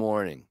 Wesley. Good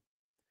morning.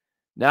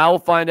 Now we'll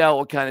find out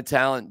what kind of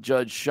talent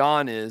Judge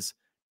Sean is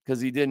because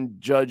he didn't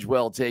judge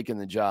well taking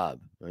the job.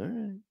 All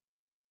right.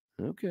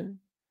 Okay.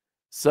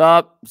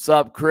 Sup,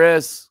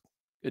 Chris.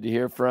 Good to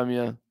hear from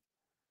you.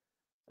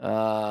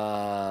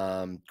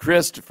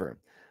 Christopher.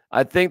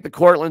 I think the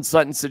Cortland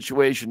Sutton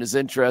situation is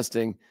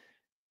interesting.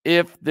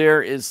 If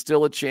there is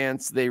still a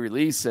chance they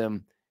release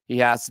him, he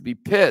has to be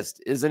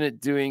pissed. Isn't it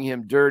doing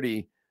him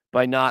dirty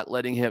by not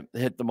letting him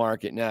hit the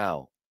market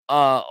now?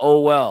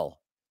 Oh, well.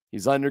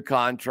 He's under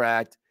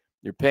contract.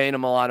 You're paying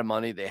him a lot of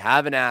money. They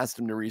haven't asked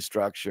him to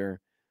restructure.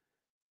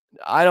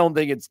 I don't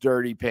think it's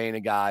dirty paying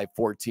a guy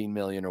 $14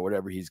 million or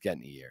whatever he's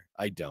getting a year.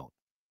 I don't.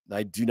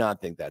 I do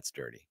not think that's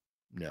dirty.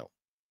 No.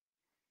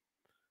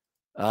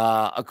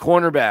 A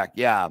cornerback,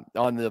 yeah.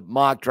 On the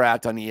mock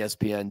draft on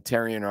ESPN,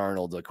 Terrion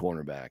Arnold, a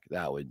cornerback.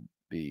 That would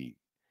be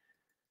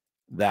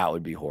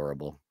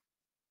horrible.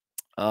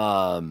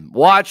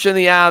 Watching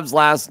the Avs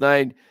last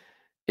night,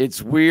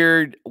 it's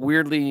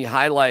weirdly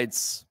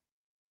highlights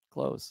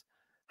close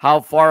how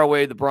far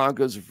away the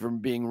Broncos are from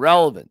being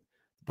relevant.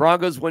 The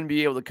Broncos wouldn't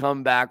be able to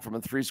come back from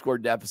a 3-score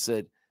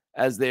deficit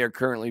as they are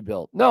currently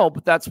built. No,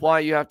 but that's why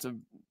you have to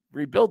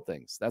rebuild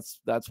things. That's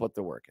what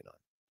they're working on.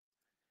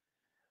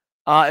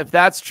 If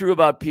that's true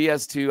about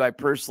PS2, I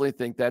personally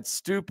think that's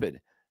stupid.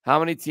 How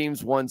many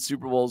teams won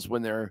Super Bowls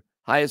when their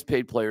highest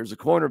paid player is a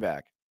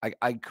cornerback?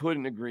 I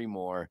couldn't agree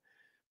more.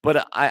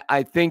 But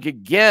I think,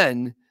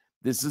 again,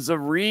 this is a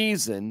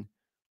reason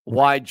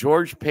why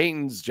George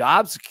Payton's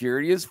job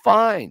security is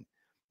fine.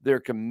 They're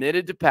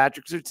committed to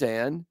Patrick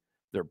Surtain.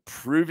 They're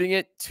proving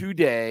it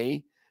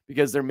today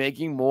because they're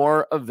making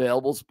more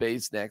available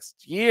space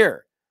next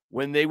year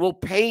when they will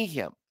pay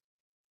him.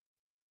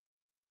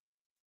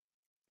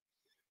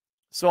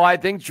 So I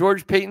think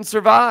George Payton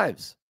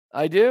survives.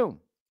 I do.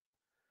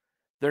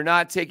 They're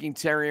not taking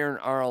Terrion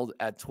Arnold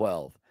at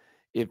 12.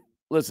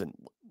 Listen,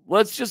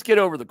 let's just get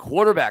over the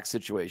quarterback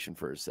situation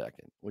for a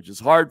second, which is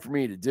hard for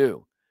me to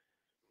do.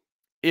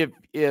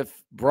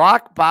 If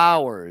Brock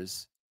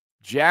Bowers,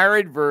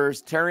 Jared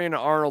Verse, Terrion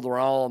Arnold are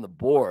all on the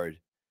board,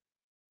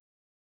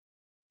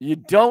 you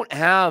don't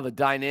have a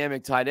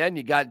dynamic tight end.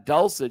 You got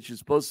Dulcich, who's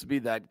supposed to be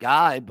that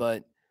guy,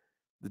 but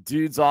the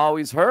dude's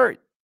always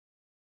hurt.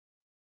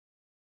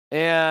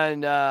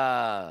 And,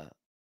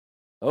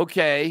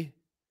 okay.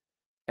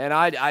 And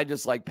I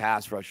just like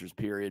pass rushers,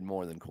 period,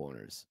 more than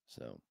corners.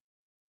 So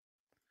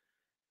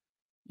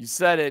you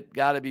said it.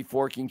 Got to be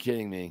forking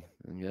kidding me.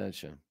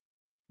 Gotcha.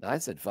 I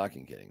said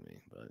fucking kidding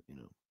me, but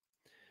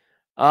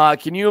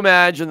can you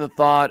imagine the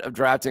thought of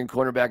drafting a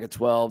cornerback at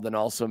 12, then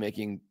also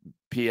making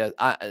the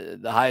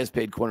highest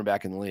paid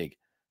cornerback in the league?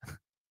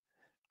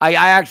 I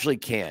actually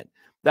can't.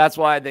 That's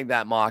why I think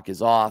that mock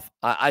is off.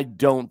 I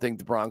don't think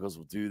the Broncos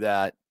will do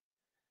that.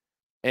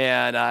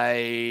 And I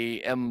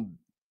am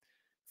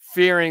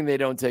fearing they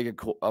don't take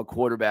a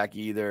quarterback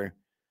either.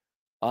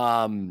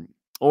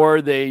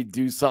 Or they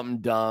do something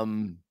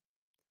dumb.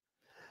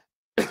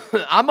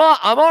 I'm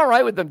all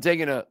right with them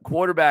taking a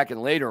quarterback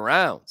in later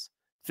rounds.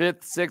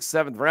 5th,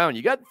 6th, 7th round.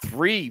 You got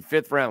 3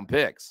 5th-round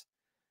picks.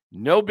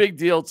 No big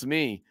deal to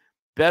me.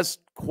 Best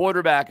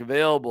quarterback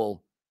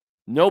available.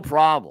 No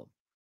problem.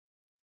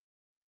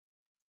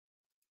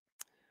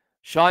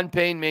 Sean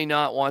Payne may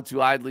not want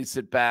to idly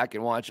sit back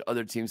and watch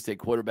other teams take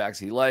quarterbacks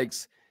he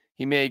likes.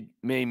 He may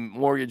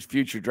mortgage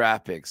future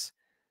draft picks.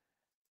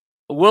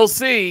 We'll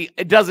see.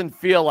 It doesn't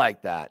feel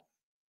like that.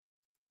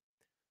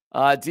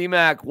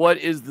 DMac, what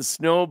is the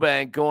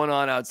snowbank going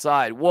on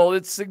outside? Well,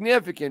 it's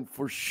significant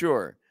for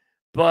sure,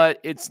 but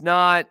it's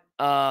not,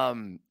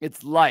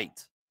 it's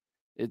light.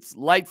 It's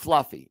light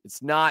fluffy.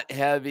 It's not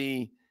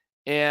heavy.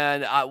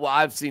 And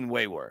I've seen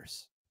way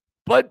worse,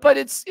 but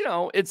it's,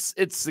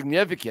 it's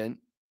significant.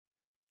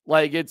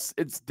 Like it's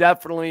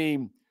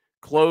definitely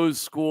closed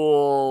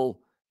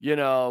school,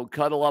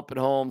 cuddle up at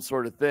home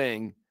sort of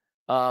thing.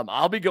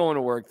 I'll be going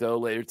to work though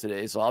later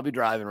today, so I'll be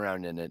driving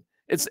around in it.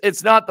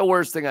 It's not the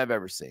worst thing I've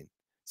ever seen.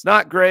 It's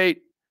not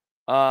great.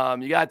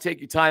 You got to take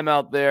your time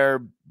out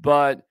there,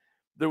 but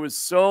there was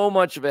so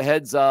much of a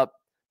heads up.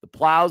 The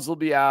plows will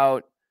be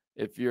out.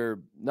 If you're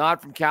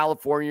not from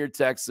California or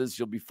Texas,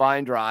 you'll be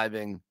fine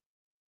driving.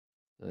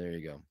 So there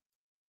you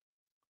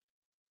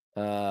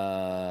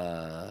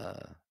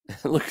go.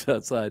 Look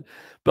outside.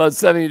 About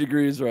 70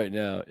 degrees right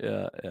now.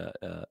 Yeah.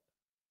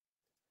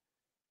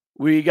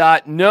 We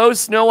got no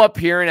snow up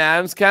here in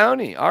Adams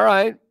County. All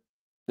right.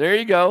 There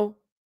you go.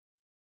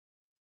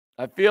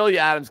 I feel you,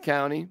 Adams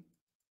County.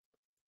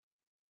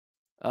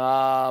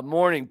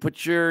 Morning.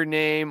 Put your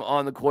name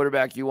on the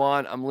quarterback you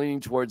want. I'm leaning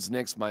towards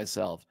Nix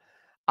myself.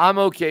 I'm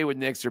okay with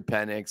Nix or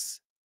Penix.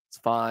 It's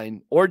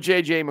fine. Or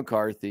J.J.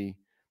 McCarthy.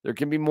 There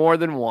can be more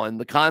than one.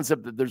 The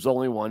concept that there's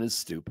only one is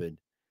stupid.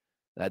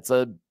 That's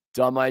a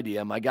Dumb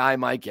idea. My guy,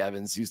 Mike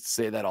Evans, used to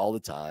say that all the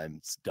time.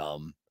 It's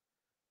dumb.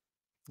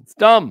 It's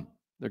dumb.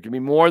 There can be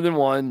more than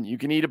one. You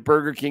can eat at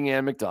Burger King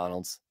and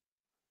McDonald's.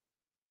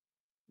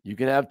 You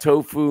can have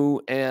tofu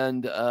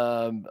and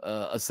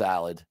a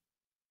salad.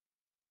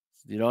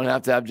 You don't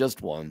have to have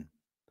just one.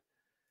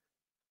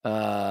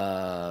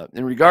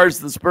 In regards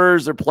to the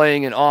Spurs, they're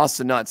playing in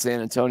Austin, not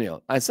San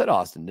Antonio. I said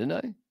Austin,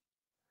 didn't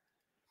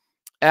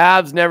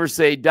I? Avs never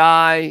say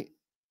die.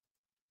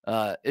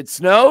 It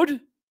snowed?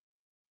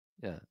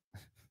 Yeah.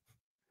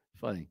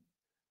 Funny.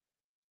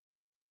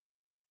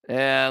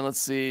 And let's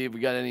see if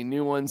we got any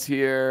new ones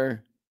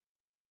here.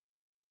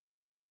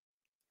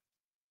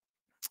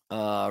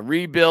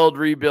 Rebuild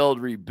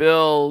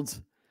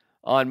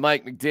on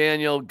Mike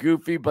McDaniel.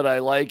 Goofy, but I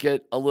like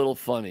it. A little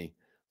funny.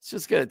 Let's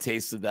just get a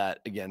taste of that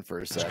again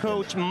for a second.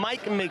 Coach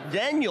Mike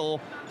McDaniel,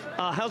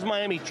 how's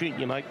Miami treating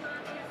you, Mike?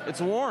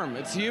 It's warm.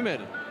 It's humid.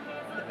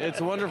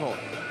 It's wonderful.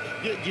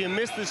 Do you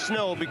miss the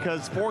snow?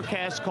 Because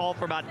forecasts call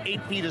for about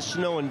 8 feet of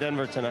snow in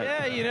Denver tonight.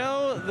 Yeah, you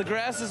know, the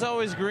grass is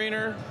always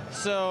greener,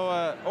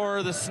 so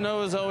or the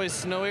snow is always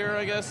snowier,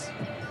 I guess.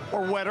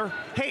 Or wetter.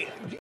 Hey.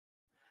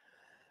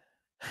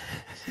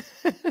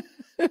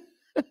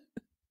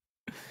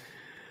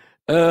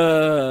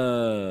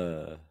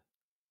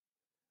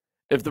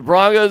 If the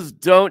Broncos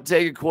don't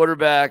take a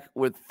quarterback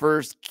with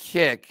first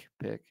pick,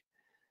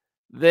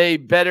 they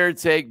better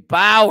take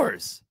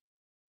Bowers.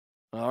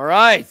 All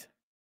right.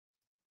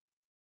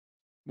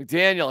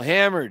 McDaniel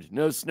hammered.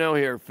 No snow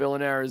here. Phil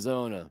in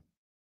Arizona.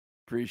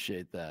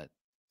 Appreciate that.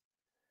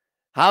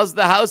 How's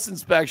the house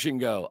inspection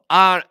go?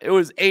 It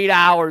was 8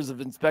 hours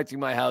of inspecting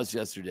my house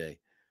yesterday.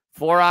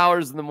 4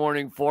 hours in the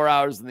morning, 4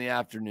 hours in the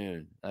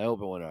afternoon. I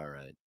hope it went all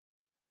right.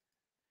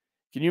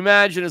 Can you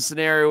imagine a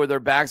scenario where their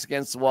backs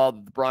against the wall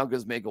that the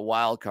Broncos make a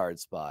wild card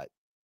spot?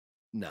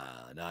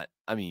 Nah, not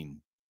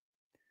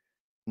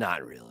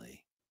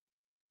really.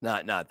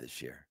 Not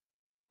this year.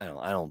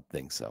 I don't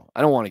think so.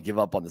 I don't want to give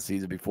up on the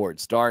season before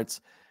it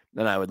starts.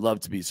 Then I would love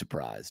to be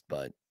surprised,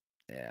 but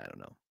yeah, I don't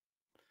know.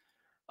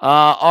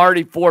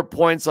 Already 4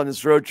 points on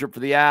this road trip for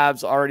the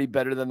Avs. Already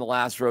better than the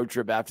last road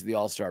trip after the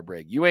All-Star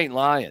break. You ain't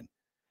lying.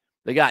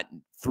 They got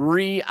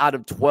 3 out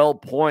of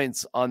 12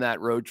 points on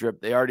that road trip.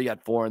 They already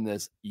got 4 in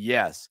this.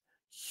 Yes.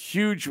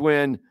 Huge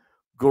win.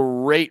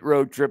 Great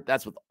road trip.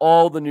 That's with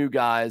all the new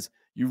guys.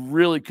 You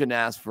really couldn't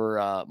ask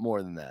for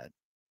more than that.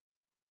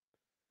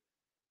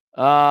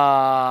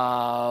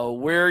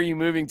 Where are you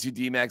moving to,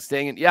 DMac?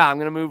 Staying in? Yeah, I'm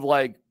going to move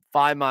like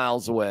 5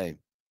 miles away.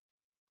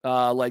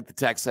 Like the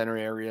Tech Center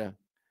area.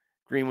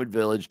 Greenwood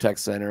Village Tech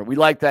Center. We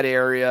like that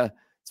area.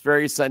 It's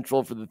very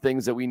central for the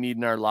things that we need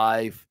in our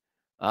life.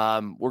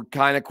 We're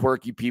kind of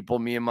quirky people,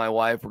 me and my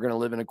wife. We're going to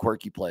live in a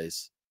quirky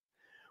place.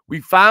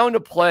 We found a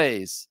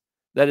place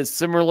that is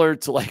similar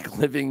to like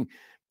living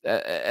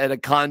at a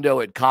condo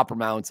at Copper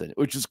Mountain,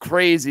 which is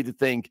crazy to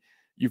think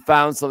you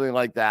found something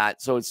like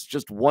that. So it's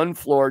just 1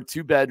 floor,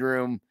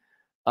 2-bedroom,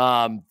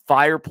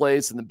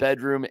 fireplace in the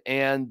bedroom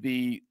and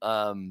the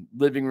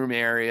living room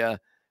area,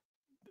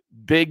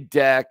 big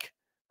deck,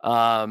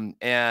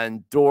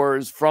 and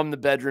doors from the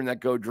bedroom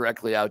that go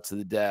directly out to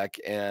the deck.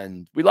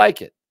 And we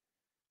like it.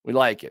 We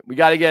like it. We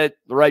got to get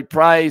the right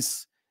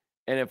price.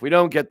 And if we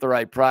don't get the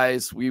right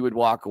price, we would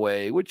walk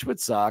away, which would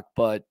suck.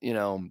 But, you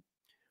know,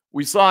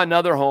 we saw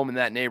another home in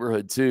that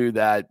neighborhood too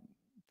that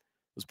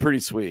was pretty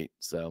sweet.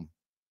 So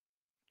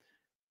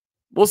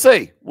we'll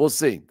see. We'll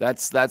see.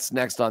 That's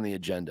next on the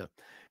agenda.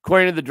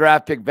 According to the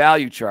draft pick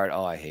value chart.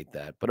 Oh, I hate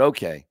that. But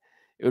okay.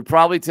 It would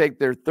probably take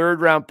their 3rd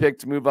round pick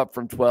to move up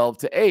from 12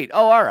 to 8.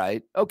 Oh, all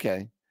right.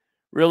 Okay.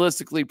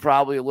 Realistically,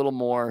 probably a little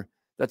more.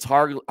 That's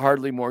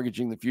hardly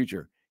mortgaging the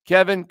future.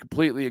 Kevin,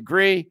 completely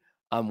agree.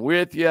 I'm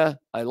with you.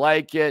 I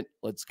like it.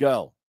 Let's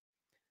go.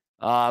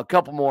 A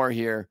couple more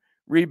here.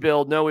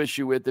 Rebuild, no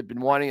issue with it. Been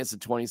wanting it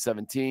since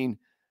 2017.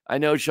 I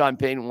know Sean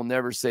Payton will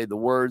never say the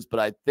words, but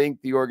I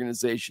think the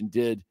organization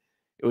did.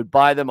 It would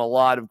buy them a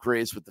lot of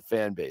grace with the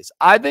fan base.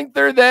 I think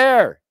they're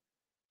there.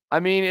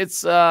 I mean, it's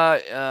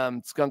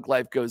skunk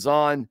life goes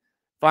on.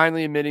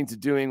 Finally admitting to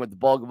doing what the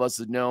bulk of us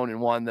had known and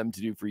wanted them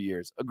to do for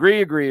years.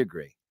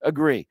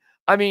 Agree.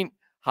 I mean,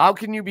 how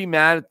can you be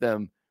mad at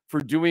them for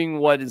doing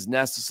what is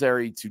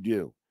necessary to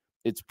do?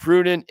 It's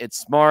prudent. It's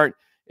smart.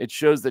 It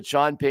shows that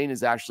Sean Payton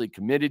is actually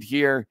committed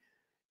here.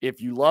 If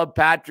you love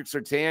Patrick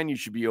Surtain, you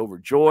should be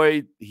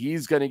overjoyed.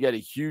 He's going to get a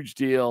huge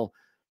deal.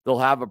 They'll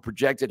have a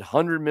projected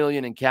 $100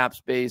 million in cap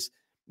space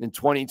in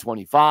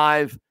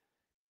 2025,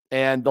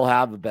 and they'll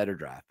have a better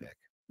draft pick.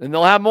 And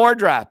they'll have more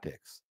draft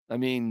picks. I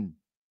mean,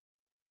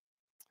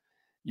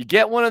 you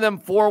get one of them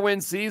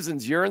 4-win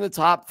seasons, you're in the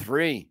top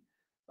 3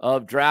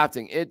 of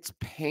drafting. It's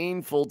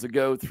painful to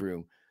go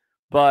through,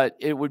 but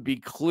it would be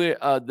clear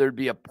there'd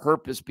be a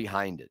purpose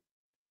behind it.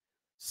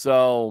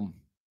 So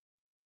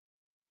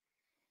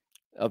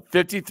a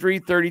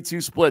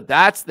 53-32 split,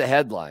 that's the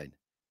headline.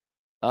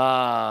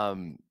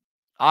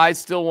 I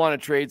still want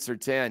to trade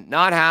Surtain.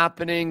 Not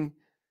happening.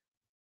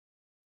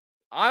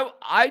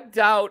 I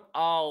doubt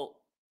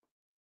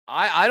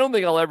I don't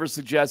think I'll ever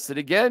suggest it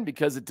again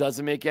because it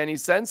doesn't make any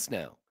sense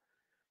now.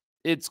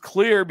 it's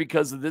clear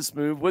because of this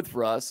move with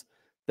Russ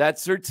that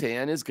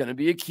Surtain is going to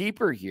be a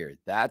keeper here.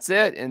 That's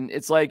it. And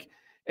it's like,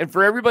 and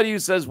for everybody who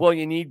says, well,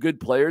 you need good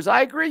players,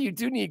 I agree. You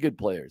do need good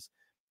players.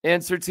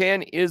 And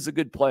Surtain is a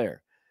good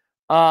player.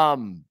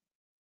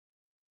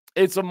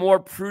 It's a more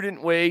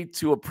prudent way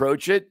to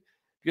approach it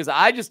because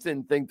I just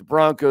didn't think the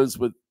Broncos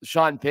with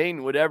Sean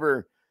Payton would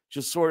ever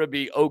just sort of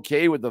be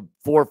okay with a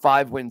 4 or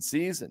 5 win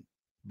season.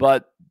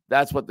 But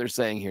that's what they're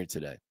saying here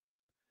today.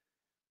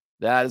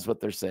 That is what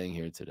they're saying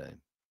here today.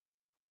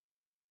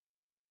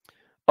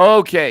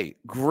 Okay,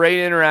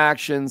 great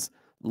interactions.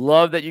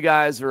 Love that you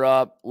guys are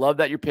up. Love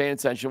that you're paying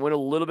attention. Went a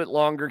little bit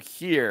longer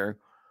here,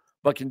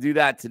 but can do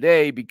that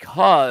today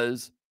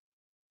because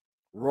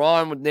we're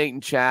on with Nate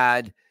and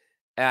Chad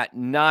at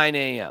 9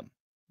 a.m.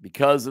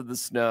 because of the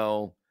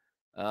snow.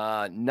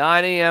 9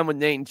 a.m. with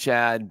Nate and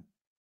Chad,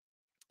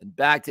 and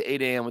back to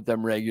 8 a.m. with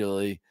them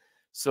regularly.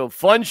 So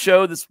fun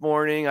show this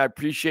morning. I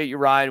appreciate you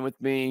riding with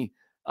me.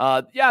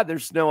 Yeah,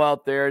 there's snow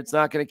out there. It's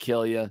not going to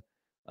kill you.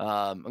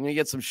 I'm going to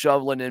get some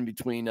shoveling in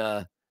between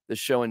the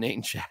show and Nate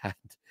and Chad.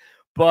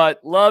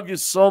 But love you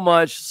so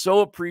much.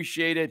 So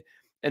appreciate it.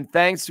 And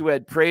thanks to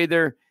Ed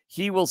Prather.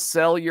 He will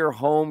sell your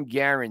home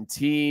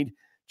guaranteed.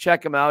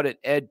 Check him out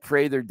at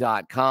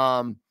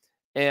edprather.com.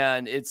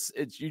 And it's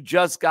you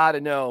just got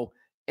to know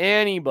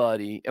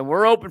anybody, and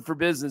we're open for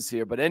business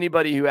here, but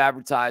anybody who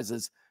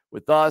advertises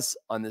with us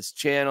on this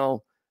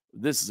channel,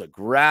 this is a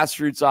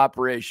grassroots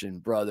operation,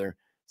 brother.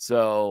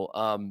 So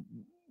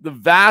the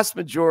vast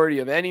majority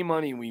of any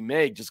money we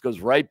make just goes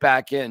right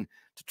back in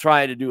to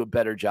trying to do a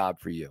better job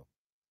for you.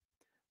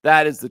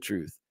 That is the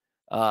truth.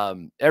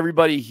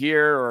 Everybody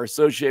here or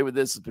associated with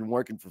this has been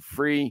working for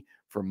free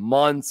for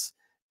months,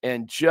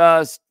 and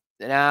just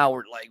now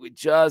we're like, we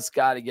just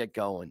got to get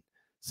going.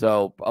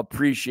 So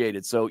appreciate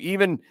it. So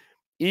even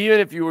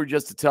if you were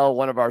just to tell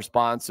one of our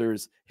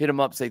sponsors, hit them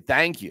up, say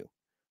thank you,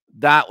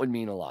 that would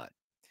mean a lot.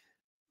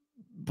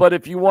 But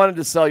if you wanted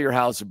to sell your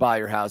house or buy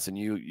your house and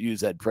you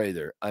use Ed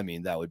Prather, I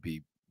mean, that would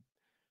be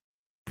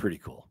pretty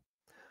cool.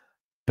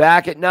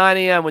 Back at 9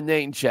 a.m. with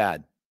Nate and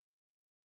Chad.